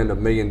can trend a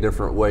million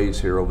different ways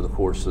here over the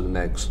course of the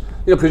next,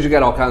 because you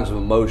got all kinds of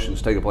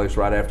emotions taking place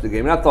right after the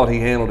game. And I thought he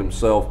handled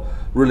himself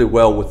really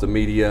well with the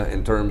media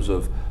in terms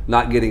of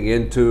not getting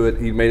into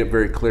it. He made it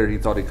very clear he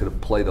thought he could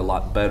have played a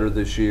lot better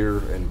this year,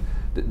 and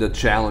the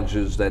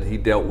challenges that he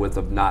dealt with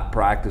of not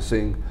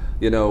practicing,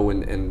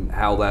 and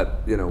how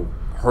that,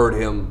 hurt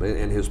him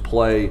in his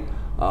play.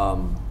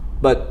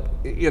 But,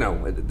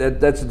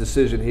 that's a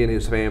decision he and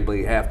his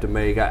family have to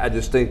make. I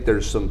just think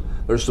there's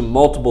some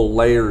multiple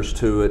layers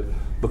to it,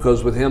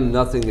 because with him,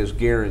 nothing is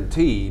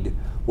guaranteed.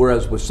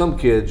 Whereas with some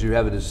kids, you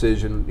have a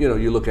decision,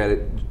 you look at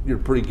it, you're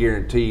pretty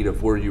guaranteed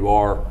of where you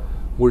are,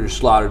 where you're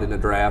slotted in the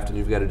draft, and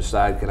you've got to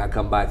decide, can I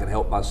come back and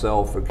help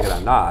myself or can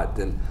I not?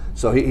 And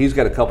so he's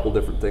got a couple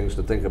different things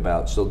to think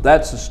about. So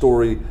that's the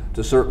story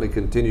to certainly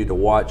continue to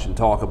watch and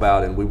talk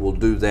about, and we will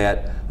do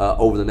that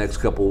over the next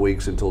couple of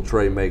weeks until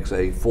Trey makes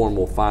a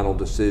formal final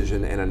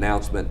decision and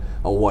announcement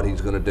on what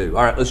he's going to do.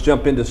 All right, let's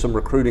jump into some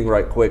recruiting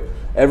right quick.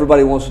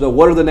 Everybody wants to know,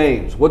 what are the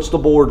names? What's the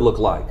board look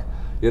like?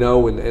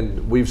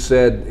 And we've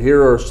said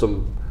here are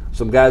some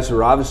guys who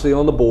are obviously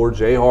on the board.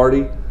 Jay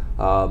Hardy,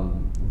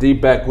 D.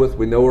 Beckwith,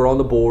 we know are on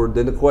the board.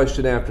 Then the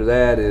question after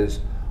that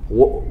is,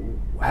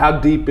 how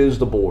deep is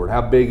the board?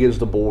 How big is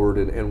the board,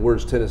 and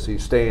where's Tennessee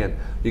stand?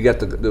 You got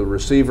the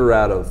receiver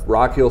out of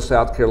Rock Hill,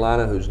 South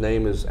Carolina, whose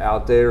name is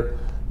out there.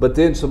 But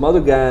then some other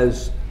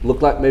guys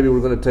look like maybe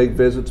we're going to take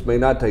visits, may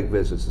not take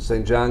visits. The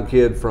St. John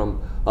kid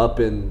from up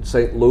in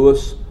St.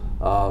 Louis,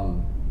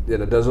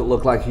 it doesn't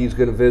look like he's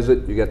going to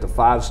visit. You got the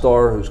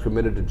 5-star who's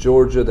committed to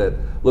Georgia that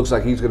looks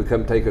like he's going to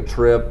come take a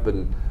trip,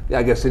 and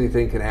I guess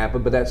anything can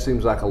happen, but that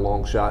seems like a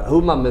long shot.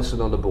 Who am I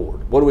missing on the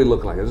board? What do we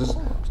look like? Is this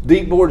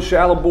deep board,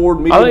 shallow board,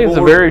 medium board? I think it's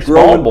a very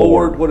small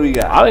board. What do we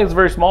got? I think it's a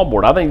very small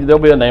board. I think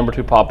there'll be a name or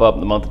two pop up in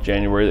the month of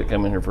January that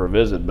come in here for a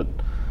visit, but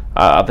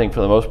I think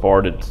for the most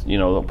part, it's,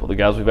 the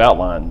guys we've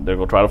outlined. They're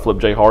going to try to flip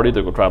Jay Hardy.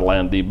 They're going to try to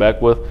land D.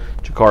 Beckwith,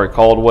 Jakari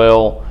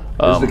Caldwell.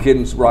 This is the kid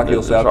in Rock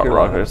Hill, South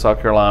Carolina.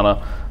 South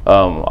Carolina.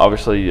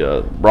 Obviously,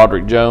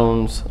 Broderick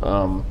Jones.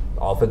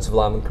 Offensive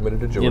lineman committed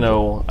to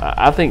Georgia.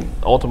 I think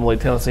ultimately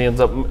Tennessee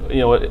ends up,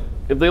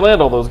 if they land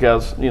all those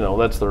guys,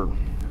 that's their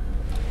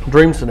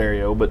dream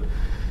scenario. But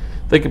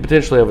they could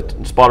potentially have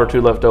a spot or two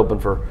left open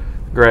for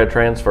grad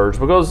transfers,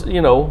 because,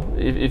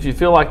 if you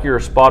feel like you're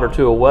a spot or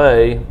two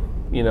away,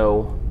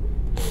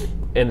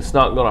 and it's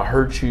not going to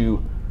hurt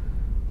you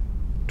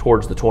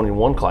towards the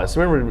 21 class.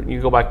 Remember,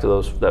 you go back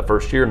to that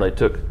first year and they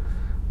took,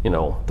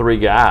 3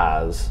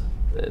 guys.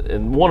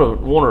 And one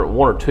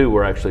or two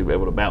were actually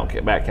able to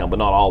back count, but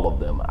not all of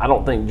them. I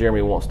don't think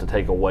Jeremy wants to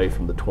take away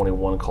from the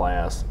 21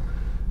 class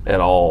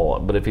at all.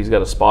 But if he's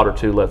got a spot or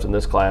two left in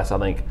this class, I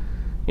think,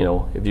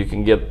 if you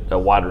can get a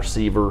wide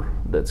receiver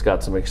that's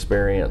got some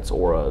experience,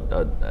 or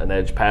an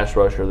edge pass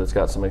rusher that's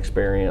got some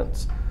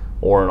experience,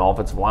 or an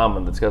offensive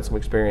lineman that's got some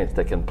experience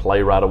that can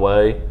play right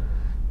away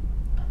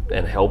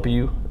and help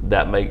you,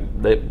 that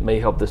may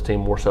help this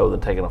team more so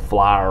than taking a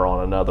flyer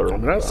on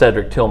another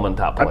Cedric Tillman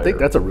type player. I think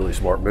that's a really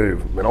smart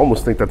move. I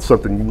almost think that's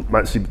something you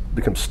might see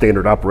become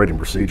standard operating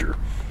procedure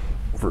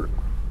for,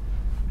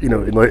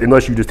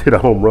 unless you just hit a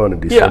home run in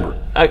December.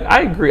 Yeah,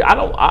 I agree.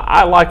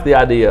 I like the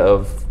idea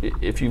of,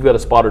 if you've got a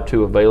spot or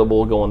two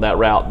available, going that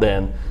route,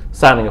 then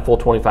signing a full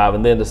 25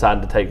 and then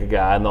deciding to take a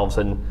guy, and all of a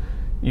sudden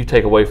you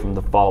take away from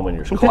the following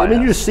year's class.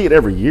 You just see it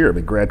every year.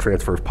 Grad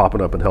transfers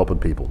popping up and helping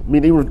people.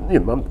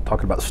 Even, I'm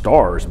talking about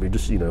stars.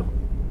 Just,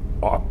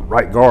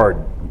 right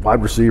guard,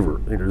 wide receiver.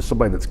 Just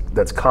somebody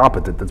that's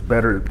competent, that's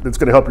better, that's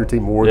going to help your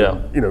team more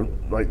than,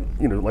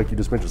 like you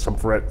just mentioned, some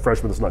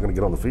freshman that's not going to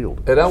get on the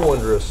field. And I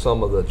wonder if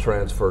some of the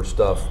transfer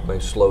stuff may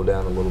slow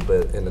down a little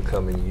bit in the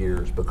coming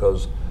years,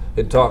 because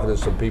in talking to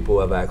some people who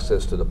have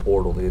access to the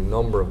portal, the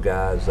number of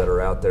guys that are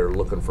out there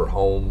looking for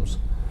homes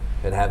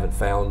and haven't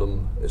found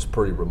them is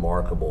pretty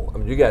remarkable.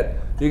 You got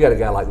a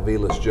guy like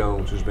Velus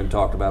Jones, who's been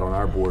talked about on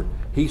our board.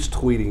 He's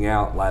tweeting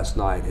out last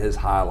night his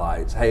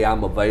highlights. Hey,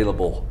 I'm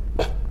available,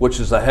 which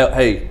is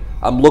hey,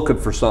 I'm looking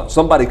for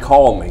somebody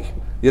call me.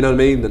 You know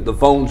what I mean? The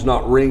phone's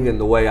not ringing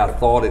the way I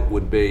thought it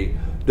would be.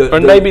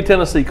 Maybe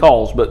Tennessee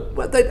calls, but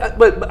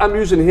I'm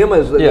using him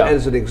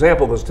as an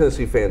example because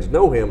Tennessee fans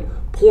know him.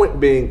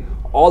 Point being,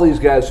 all these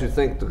guys who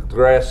think the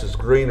grass is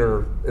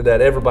greener,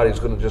 that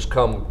everybody's going to just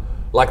come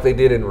like they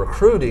did in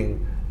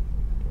recruiting,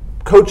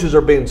 coaches are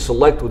being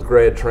selected with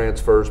grad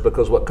transfers,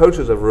 because what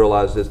coaches have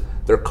realized is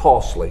they're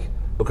costly,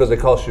 because they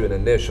cost you an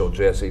initial,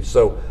 Jesse.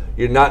 So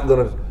you're not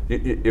going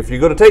if you're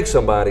going to take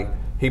somebody,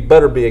 he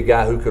better be a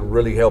guy who can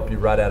really help you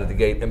right out of the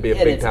gate and be a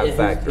big-time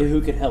factor.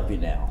 Who can help you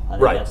now? I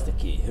think that's the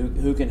key.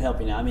 Who can help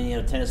you now? I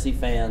mean, Tennessee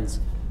fans,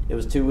 it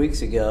was 2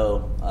 weeks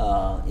ago,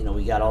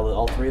 we got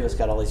all three of us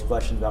got all these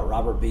questions about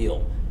Robert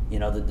Beal,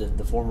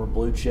 the former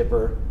blue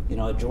chipper,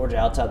 at Georgia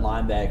outside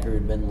linebacker who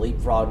had been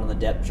leapfrogged on the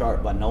depth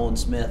chart by Nolan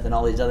Smith and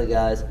all these other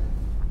guys.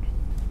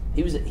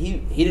 He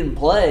didn't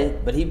play,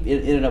 but he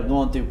ended up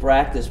going through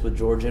practice with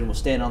Georgia and was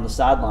standing on the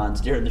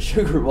sidelines during the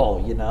Sugar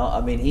Bowl.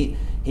 I mean,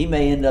 he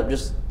may end up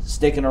just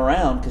sticking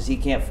around because he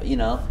can't.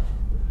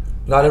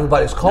 Not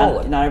everybody's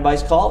calling. Not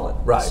everybody's calling.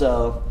 Right.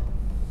 So,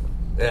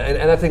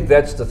 and I think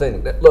that's the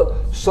thing.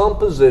 Look, some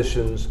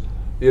positions,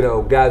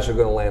 guys are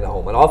going to land at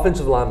home. An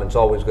offensive lineman's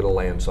always going to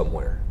land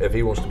somewhere if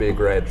he wants to be a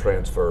grad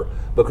transfer,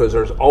 because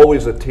there's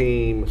always a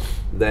team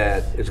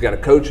that has got a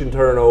coaching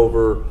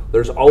turnover.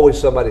 There's always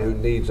somebody who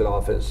needs an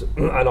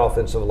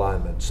offensive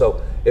lineman.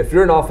 So if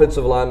you're an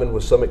offensive lineman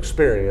with some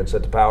experience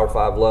at the Power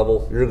 5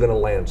 level, you're going to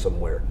land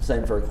somewhere.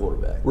 Same for a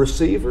quarterback.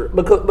 Receiver,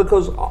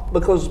 because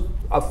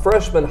a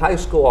freshman high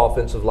school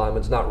offensive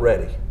lineman's not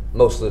ready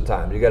most of the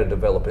time. You got to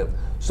develop him.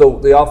 So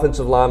the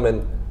offensive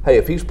lineman, hey,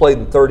 if he's played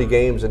in 30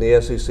 games in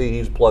the SEC,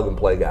 he's a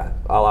plug-and-play guy,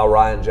 a la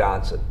Ryan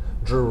Johnson,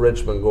 Drew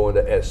Richmond going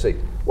to SC.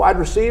 Wide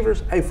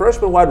receivers, hey,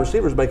 freshman wide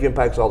receivers make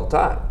impacts all the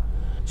time.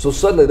 So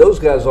suddenly those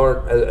guys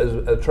aren't as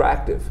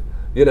attractive.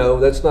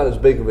 That's not as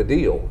big of a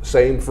deal.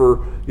 Same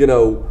for,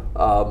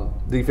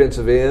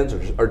 defensive ends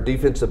or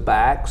defensive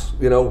backs,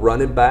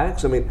 running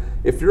backs. I mean,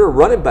 if you're a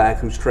running back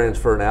who's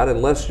transferring out,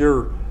 unless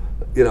you're,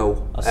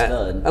 a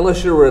stud.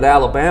 Unless you were at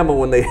Alabama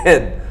when they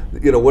had,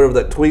 whatever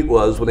that tweet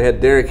was, when they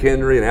had Derrick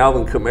Henry and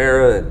Alvin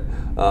Kamara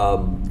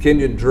and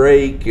Kenyon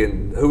Drake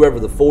and whoever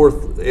the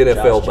fourth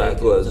NFL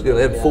back was.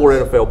 They had four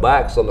NFL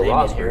backs on the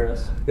roster.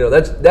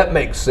 That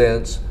makes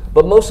sense.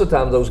 But most of the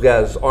time, those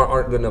guys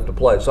aren't good enough to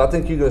play. So I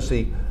think you're going to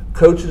see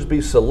coaches be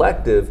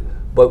selective.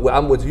 But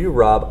I'm with you,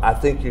 Rob. I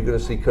think you're going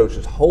to see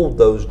coaches hold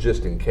those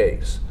just in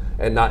case,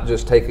 and not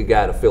just take a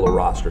guy to fill a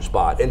roster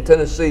spot. And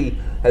Tennessee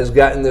has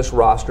gotten this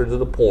roster to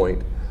the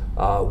point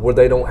where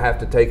they don't have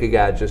to take a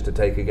guy just to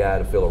take a guy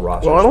to fill a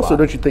roster spot. Well, and also,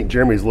 don't you think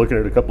Jeremy's looking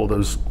at a couple of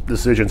those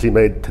decisions he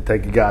made to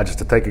take a guy just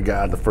to take a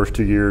guy in the first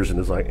 2 years and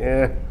is like,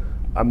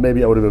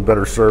 maybe I would have been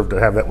better served to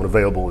have that one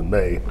available in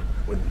May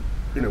when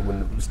it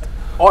was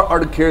or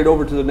to carry it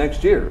over to the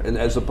next year, and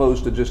as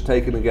opposed to just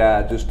taking a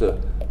guy just to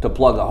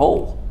plug a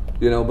hole.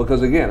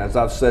 Because again, as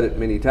I've said it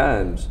many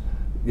times,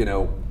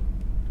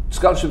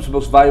 scholarship's the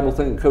most valuable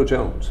thing a coach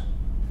owns.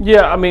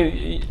 Yeah, I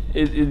mean,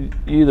 you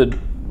either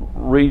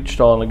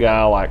reached on a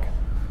guy like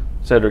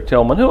Cedric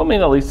Tillman, who,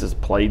 at least has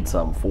played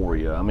some for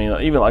you. I mean,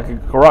 even like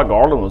Karak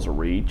Garland was a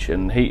reach,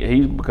 and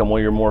he's become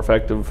one of your more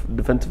effective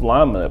defensive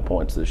linemen at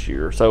points this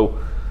year. So,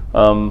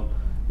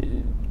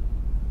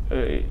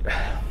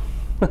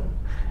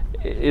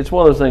 it's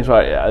one of those things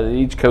where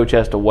each coach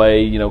has to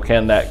weigh,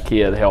 can that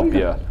kid help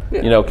you?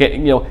 Yeah.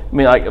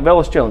 Like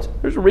Velus Jones,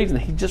 there's a reason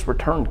he just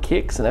returned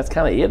kicks, and that's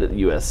kind of it at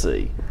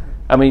USC.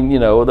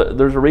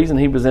 There's a reason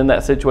he was in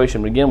that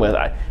situation to begin with.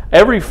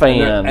 Every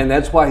fan, and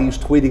that's why he's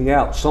tweeting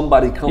out,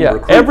 somebody come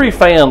recruit. Every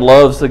fan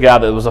loves the guy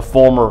that was a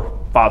former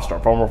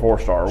 5-star, former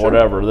 4-star, or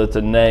whatever. That's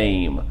a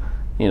name.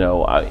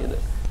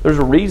 There's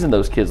a reason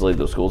those kids leave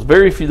those schools.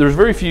 There's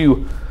very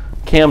few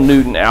Cam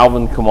Newton,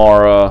 Alvin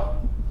Kamara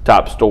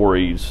type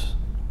stories.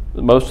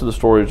 Most of the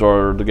stories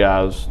are the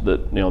guys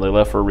that they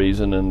left for a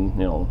reason, and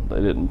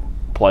they didn't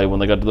play when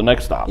they got to the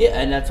next stop. Yeah,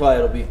 and that's why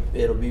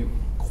it'll be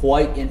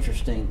quite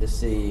interesting to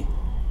see,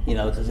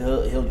 because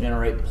he'll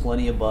generate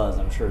plenty of buzz,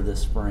 I'm sure,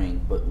 this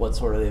spring. But what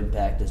sort of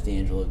impact does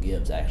D'Angelo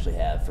Gibbs actually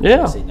have for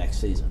Tennessee next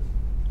season?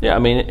 Yeah,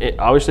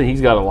 obviously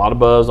he's got a lot of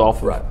buzz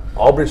off. Right.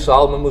 Aubrey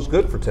Solomon was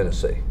good for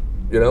Tennessee.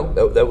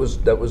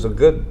 That was a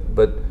good,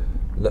 but.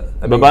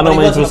 But by no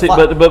means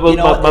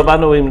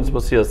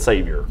was he a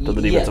savior to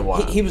the defensive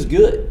line. He was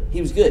good. He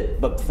was good.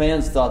 But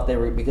fans thought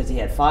because he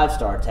had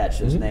 5-star attached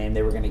to his name,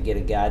 they were going to get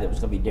a guy that was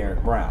going to be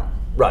Derek Brown.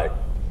 Right.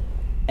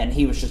 And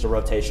he was just a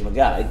rotational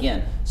guy.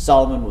 Again,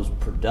 Solomon was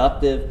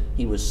productive.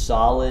 He was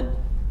solid,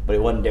 but he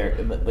wasn't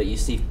Derek. But you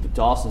see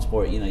Dawson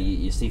Sport.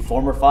 You see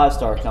former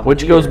 5-star coming.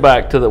 Which goes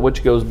back to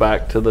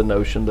the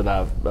notion that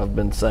I've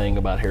been saying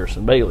about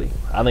Harrison Bailey.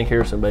 I think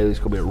Harrison Bailey's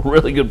going to be a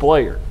really good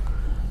player.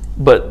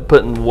 But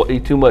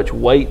putting too much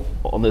weight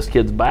on this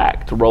kid's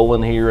back to roll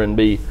in here and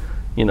be,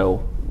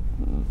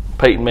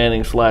 Peyton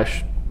Manning /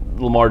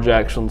 Lamar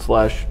Jackson /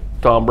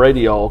 Tom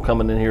Brady all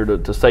coming in here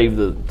to save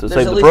the program.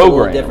 There's at least a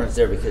little difference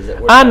there because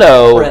I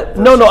know.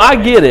 No, I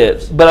get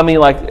it. But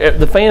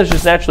the fans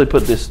just naturally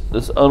put this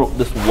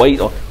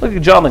weight on. Look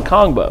at Jonathan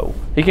Kongbo.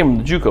 He came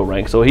from the JUCO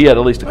rank, so he had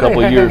at least a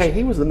couple of years. Hey,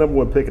 he was the number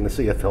 1 pick in the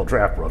CFL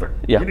draft, brother.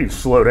 Yeah. You need to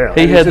slow down.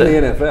 He's in the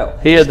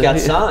NFL. He got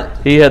signed.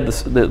 He had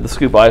the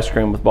scoop ice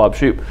cream with Bob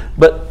Shoop.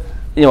 But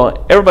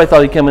everybody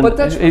thought he'd come in.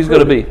 He's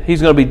going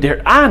to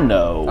be. I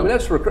know.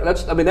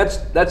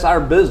 That's our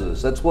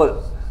business. That's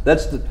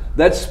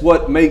that's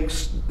what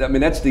makes. I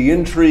mean, that's the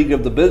intrigue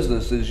of the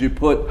business is you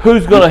put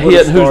who's going to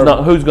hit,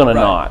 and who's going to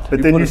not.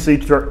 But then you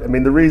see, I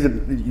mean, the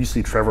reason you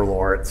see Trevor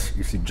Lawrence,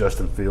 you see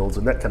Justin Fields,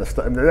 and that kind of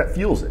stuff. I mean, that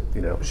fuels it.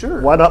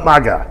 Sure. Why not my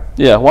guy?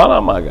 Yeah, why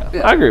not my guy?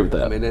 Yeah. I agree with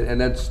that. I mean, and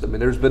that's. I mean,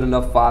 there's been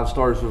enough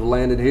 5-stars that have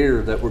landed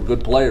here that were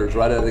good players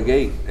right out of the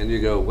gate, and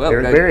you go, well,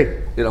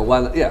 okay,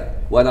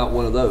 why not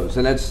one of those?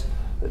 And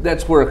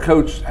that's where a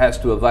coach has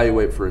to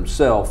evaluate for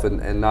himself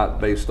and not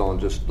based on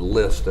just the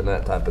list and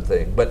that type of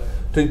thing. But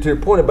to your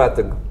point about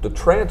the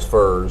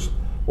transfers,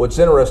 what's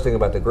interesting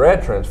about the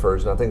grad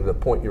transfers, and I think the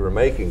point you were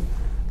making,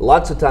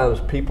 lots of times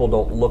people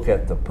don't look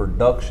at the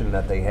production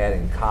that they had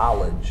in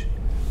college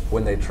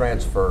when they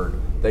transferred.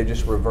 They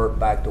just revert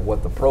back to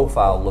what the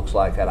profile looks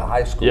like at a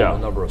high school and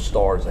the number of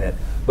stars they had.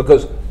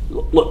 Because,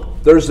 look,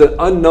 there's an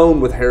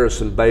unknown with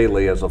Harrison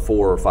Bailey as a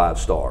 4 or 5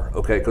 star,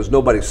 okay, because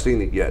nobody's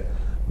seen it yet.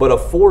 But a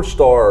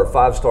 4-star or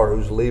 5-star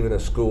who's leaving a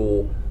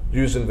school,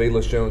 using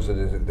Velus Jones as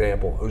an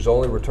example, who's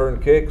only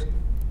returned kicks,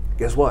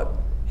 guess what?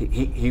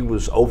 He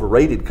was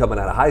overrated coming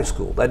out of high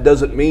school. That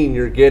doesn't mean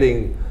you're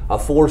getting a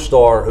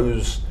 4-star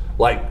who's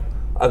like,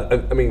 I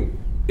mean,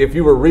 if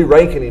you were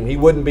re-ranking him, he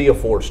wouldn't be a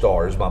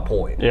 4-star. Is my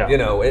point. Yeah.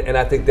 And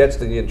I think that's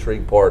the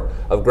intrigue part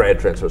of grad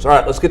transfers. All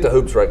right, let's get to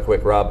hoops right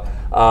quick, Rob.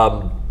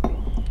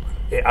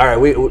 All right,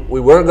 we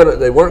weren't gonna.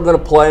 They weren't gonna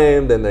play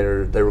him. Then they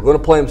were going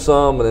to play him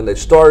some, and then they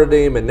started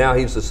him, and now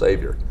he's the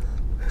savior.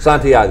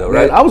 Santiago,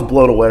 right? Man, I was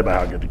blown away by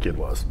how good the kid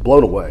was.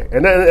 Blown away,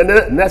 and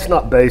that's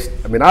not based.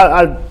 I mean,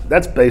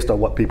 that's based on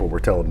what people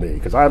were telling me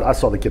because I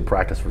saw the kid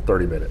practice for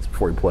 30 minutes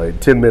before he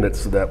played. 10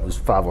 minutes of that was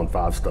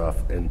 5-on-5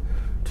 stuff, and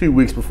 2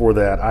 weeks before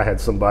that, I had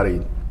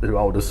somebody who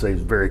I would just say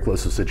is very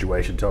close to the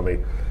situation tell me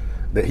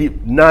that he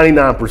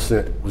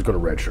 99% was going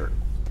to redshirt.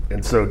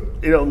 And so,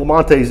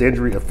 Lamonte's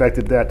injury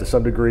affected that to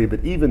some degree,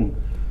 but even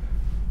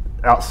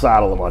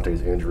outside of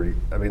Lamonte's injury,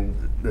 I mean,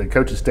 the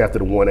coaching staff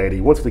did a 180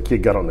 once the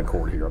kid got on the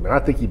court here. I mean, I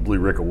think he blew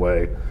Rick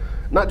away,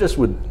 not just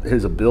with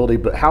his ability,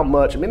 but how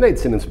much. I mean, they'd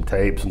send him some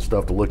tapes and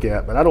stuff to look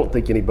at, but I don't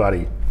think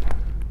anybody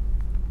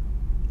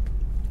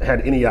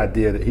had any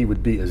idea that he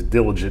would be as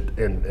diligent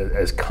and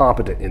as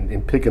competent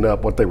in picking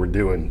up what they were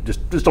doing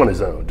just on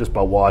his own, just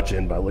by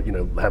watching, by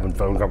having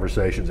phone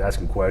conversations,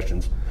 asking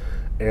questions.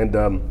 And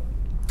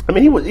I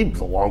mean, he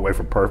was a long way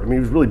from perfect. I mean,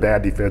 he was really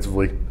bad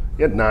defensively.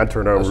 He had 9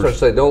 turnovers. I was going to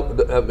say,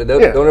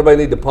 don't everybody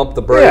need to pump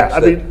the brakes? Yeah, I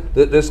mean,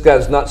 this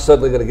guy's not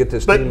suddenly going to get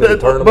this team in the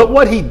tournament. But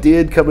what he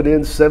did coming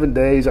in 7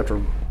 days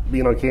after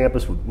being on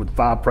campus with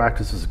 5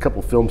 practices, a couple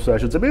of film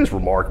sessions, I mean, it's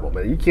remarkable,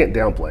 man. You can't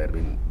downplay it. I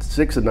mean,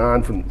 6 of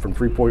 9 from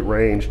 3-point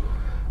range.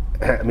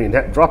 I mean,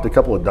 dropped a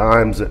couple of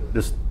dimes that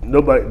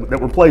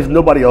were plays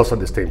nobody else on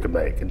this team could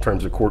make in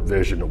terms of court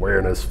vision,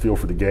 awareness, feel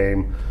for the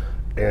game,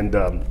 and.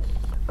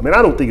 I mean,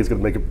 I don't think it's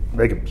going to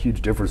make a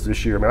huge difference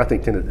this year. I mean, I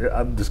think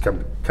I've just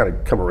kind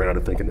of come around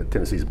to thinking that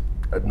Tennessee's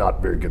a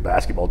not very good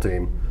basketball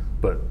team.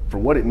 But for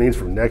what it means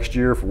for next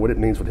year, for what it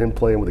means with him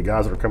playing with the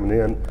guys that are coming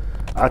in,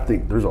 I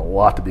think there's a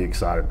lot to be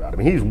excited about. I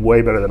mean, he's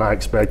way better than I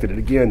expected. And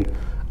again,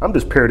 I'm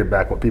just parroting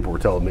back what people were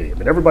telling me. I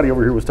mean, everybody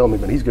over here was telling me,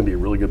 man, he's going to be a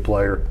really good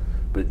player,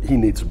 but he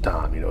needs some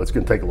time. It's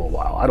going to take a little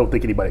while. I don't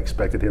think anybody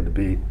expected him to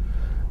be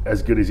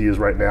as good as he is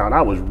right now, and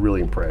I was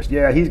really impressed.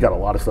 Yeah, he's got a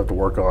lot of stuff to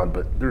work on,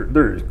 but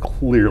there is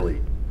clearly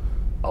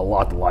a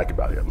lot to like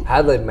about him.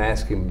 How do they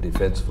mask him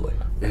defensively?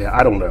 Yeah,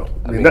 I don't know.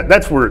 I mean,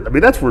 that's where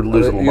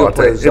losing Lamonte. You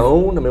play a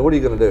zone? I mean, what are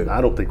you going to do? I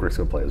don't think Rick's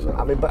going to play a zone.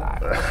 I mean, but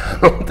I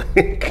don't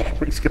think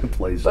Rick's going to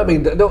play zone.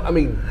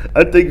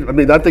 I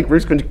think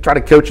Rick's going to try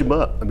to coach him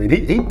up. I mean,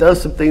 he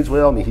does some things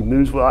well. I mean, he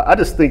moves well. I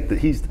just think that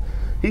he's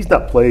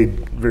not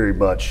played very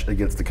much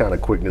against the kind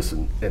of quickness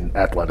and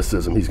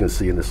athleticism he's going to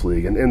see in this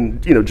league.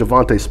 And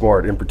Javonte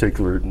Smart in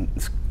particular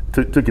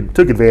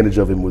took advantage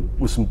of him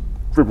with some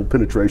dribble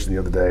penetration the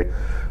other day.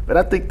 But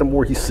I think the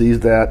more he sees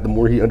that, the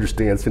more he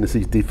understands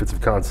Tennessee's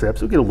defensive concepts,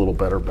 he'll get a little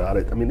better about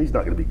it. I mean, he's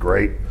not going to be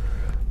great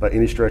by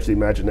any stretch of the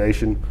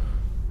imagination.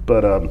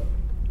 But,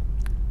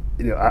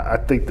 I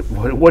think that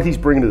what he's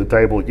bringing to the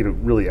table,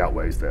 really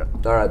outweighs that.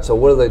 All right, so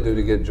what do they do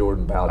to get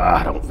Jordan Bowden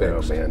I don't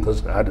fixed?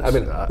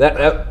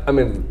 know,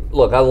 man.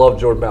 Look, I love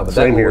Jordan Bowden, but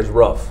that one was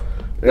rough.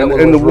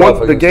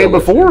 The game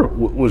before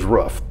was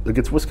rough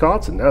against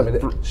Wisconsin.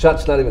 Now,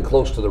 shot's not even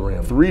close to the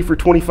rim. 3 for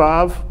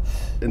 25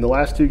 in the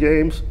last 2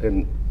 games,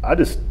 and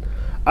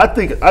I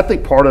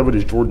think part of it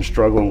is Jordan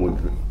struggling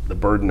with the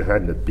burden of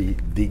having to be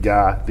the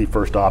guy, the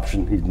first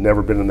option. He's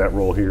never been in that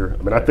role here.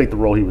 I mean, I think the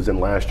role he was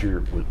in last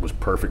year was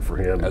perfect for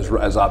him.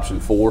 As option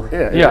 4?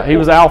 Yeah, he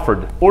was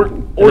Alfred. Or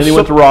then he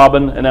went to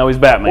Robin, and now he's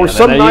Batman. Or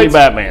some nights,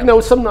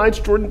 Batman. Some nights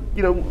Jordan,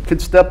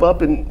 could step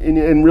up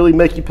and really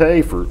make you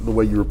pay for the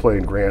way you were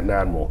playing Grant and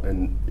Admiral,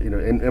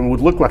 and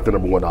would look like the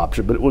number 1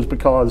 option. But it was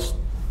because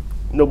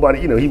nobody,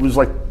 he was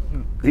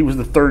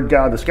the 3rd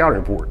guy in the scouting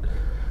report.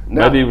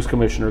 Now, maybe he was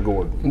Commissioner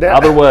Gordon.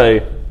 Either way,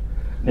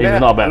 he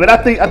was not bad.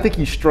 I mean, I think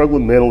he's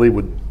struggling mentally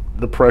with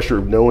the pressure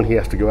of knowing he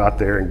has to go out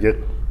there and get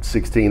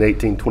 16,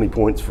 18, 20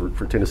 points for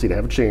Tennessee to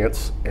have a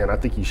chance. And I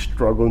think he's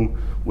struggling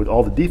with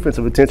all the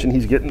defensive attention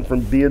he's getting from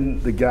being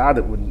the guy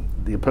that when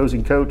the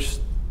opposing coach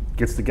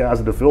gets the guys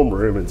in the film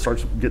room and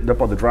starts getting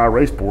up on the dry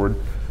erase board,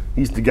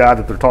 he's the guy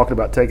that they're talking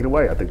about taking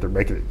away. I think they're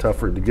making it tough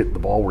for him to get the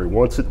ball where he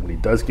wants it. When he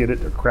does get it,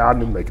 they're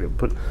crowding him, making him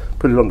put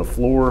it on the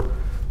floor.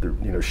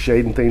 They're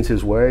shading things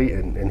his way,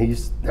 and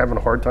he's having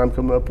a hard time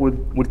coming up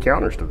with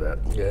counters to that.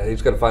 Yeah,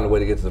 he's got to find a way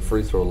to get to the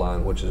free throw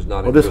line, which is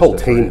not. Well, this whole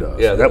team does.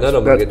 Yeah, none of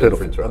them that's get to the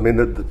free throw. I mean,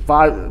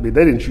 they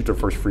didn't shoot their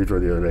first free throw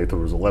the other day. There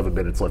was 11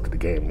 minutes left of the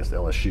game against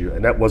LSU,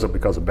 and that wasn't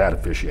because of bad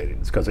officiating.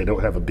 It's because they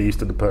don't have a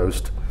beast in the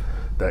post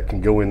that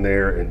can go in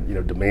there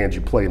and demand you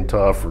play him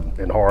tough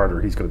and hard,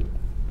 or he's going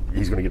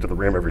to get to the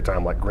rim every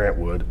time like Grant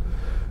would,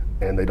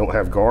 and they don't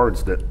have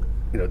guards that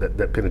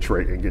that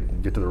penetrate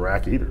and get to the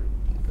rack either.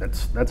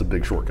 That's a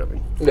big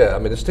shortcoming. Yeah, I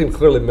mean, this team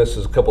clearly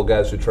misses a couple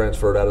guys who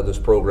transferred out of this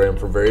program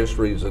for various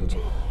reasons.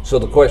 So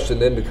the question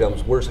then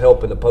becomes, where's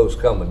help in the post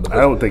coming? Because,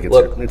 I don't think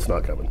it's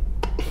not coming.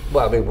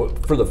 Well, I mean,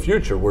 for the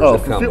future, where's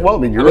it coming? Well, I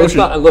mean,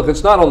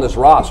 it's not on this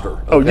roster.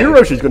 Okay? Oh,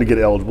 Euroshi's going to get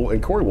eligible,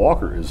 and Corey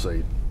Walker is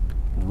a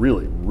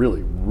really,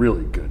 really,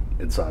 really good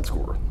inside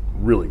scorer.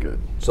 Really good.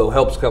 So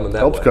help's coming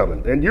that way. Help's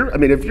coming. And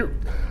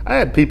I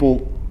had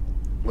people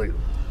like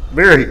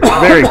very,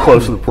 very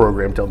close to the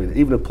program tell me that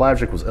even if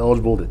Plavsic was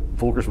eligible, that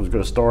Volquest was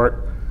going to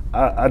start.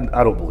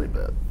 I don't believe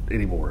that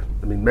anymore.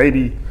 I mean,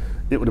 maybe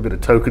it would have been a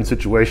token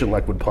situation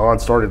like when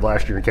Pond started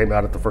last year and came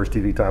out at the first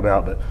TV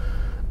timeout, but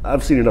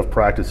I've seen enough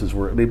practices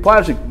where, I mean,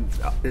 Plavsic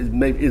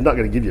is not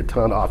going to give you a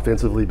ton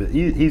offensively, but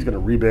he's going to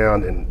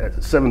rebound, and at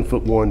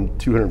 7'1",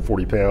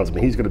 240 pounds, I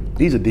mean,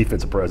 he's a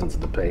defensive presence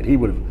in the paint. He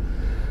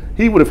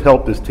would have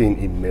helped this team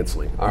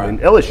immensely. I mean,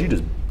 LSU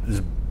just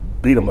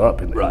beat them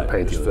up in the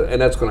paint.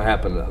 And that's going to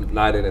happen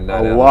night in and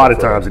night out. A lot of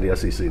times in the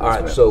SEC. All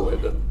right, so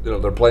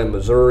they're playing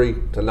Missouri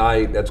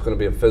tonight. That's going to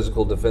be a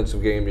physical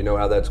defensive game. You know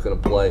how that's going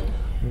to play.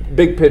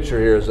 Big picture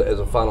here as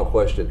a final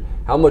question.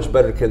 How much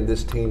better can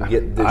this team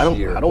get this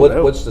year? I don't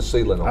know. What's the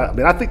ceiling on it? I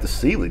mean, I think this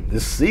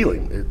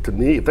ceiling, to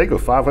me, if they go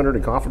 500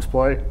 in conference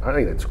play, I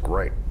think that's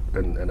great.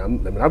 And I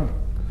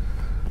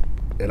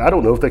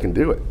don't know if they can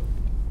do it.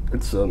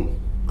 It's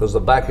because the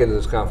back end of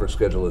this conference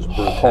schedule is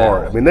brutal.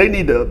 Hard. I mean, they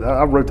need to.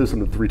 I wrote this in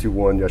the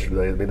 3-2-1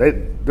 yesterday. I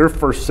mean, their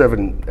first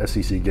 7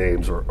 SEC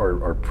games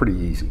are pretty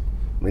easy.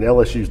 I mean,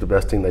 LSU's the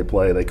best team they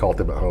play. They caught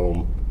them at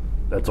home.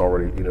 That's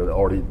already they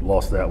already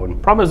lost that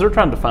one. Problem is they're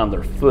trying to find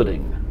their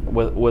footing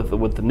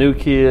with the new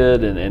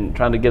kid and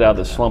trying to get out of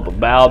the slump of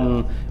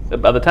Bowden.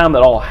 By the time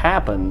that all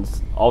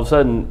happens, all of a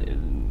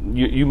sudden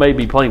you may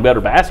be playing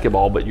better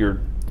basketball, but you're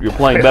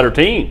playing better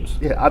teams.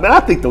 Yeah, I mean, I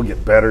think they'll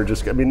get better.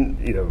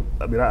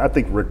 I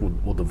think Rick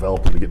will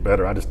develop them to get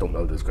better. I just don't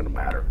know that it's going to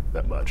matter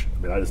that much. I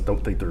mean, I just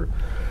don't think they're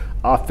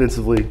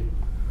offensively.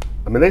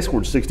 I mean, they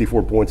scored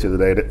 64 points the other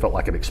day, and it felt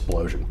like an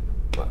explosion.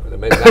 They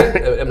made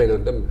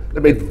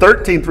they made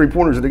 13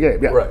 3-pointers in the game.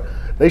 Yeah, right.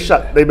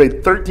 They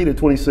made 13 of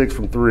 26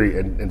 from 3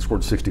 and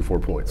scored 64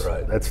 points.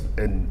 Right.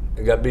 And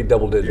got beat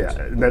double digits.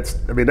 Yeah, and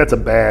that's a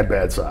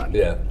bad sign.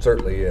 Yeah,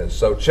 certainly is.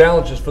 So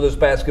challenges for this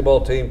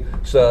basketball team.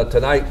 So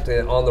tonight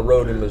on the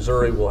road in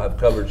Missouri, we'll have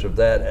coverage of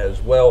that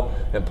as well,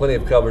 and plenty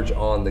of coverage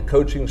on the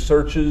coaching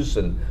searches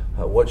and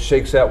what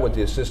shakes out with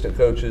the assistant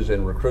coaches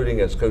and recruiting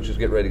as coaches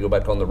get ready to go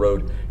back on the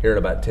road here in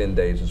about 10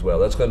 days as well.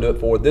 That's going to do it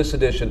for this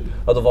edition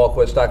of the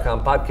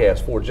Volquest.com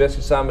podcast. For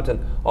Jesse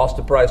Simonton,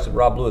 Austin Price, and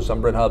Rob Lewis,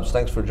 I'm Brent Hubbs.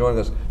 Thanks for joining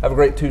us. Have a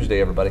great Tuesday,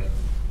 everybody.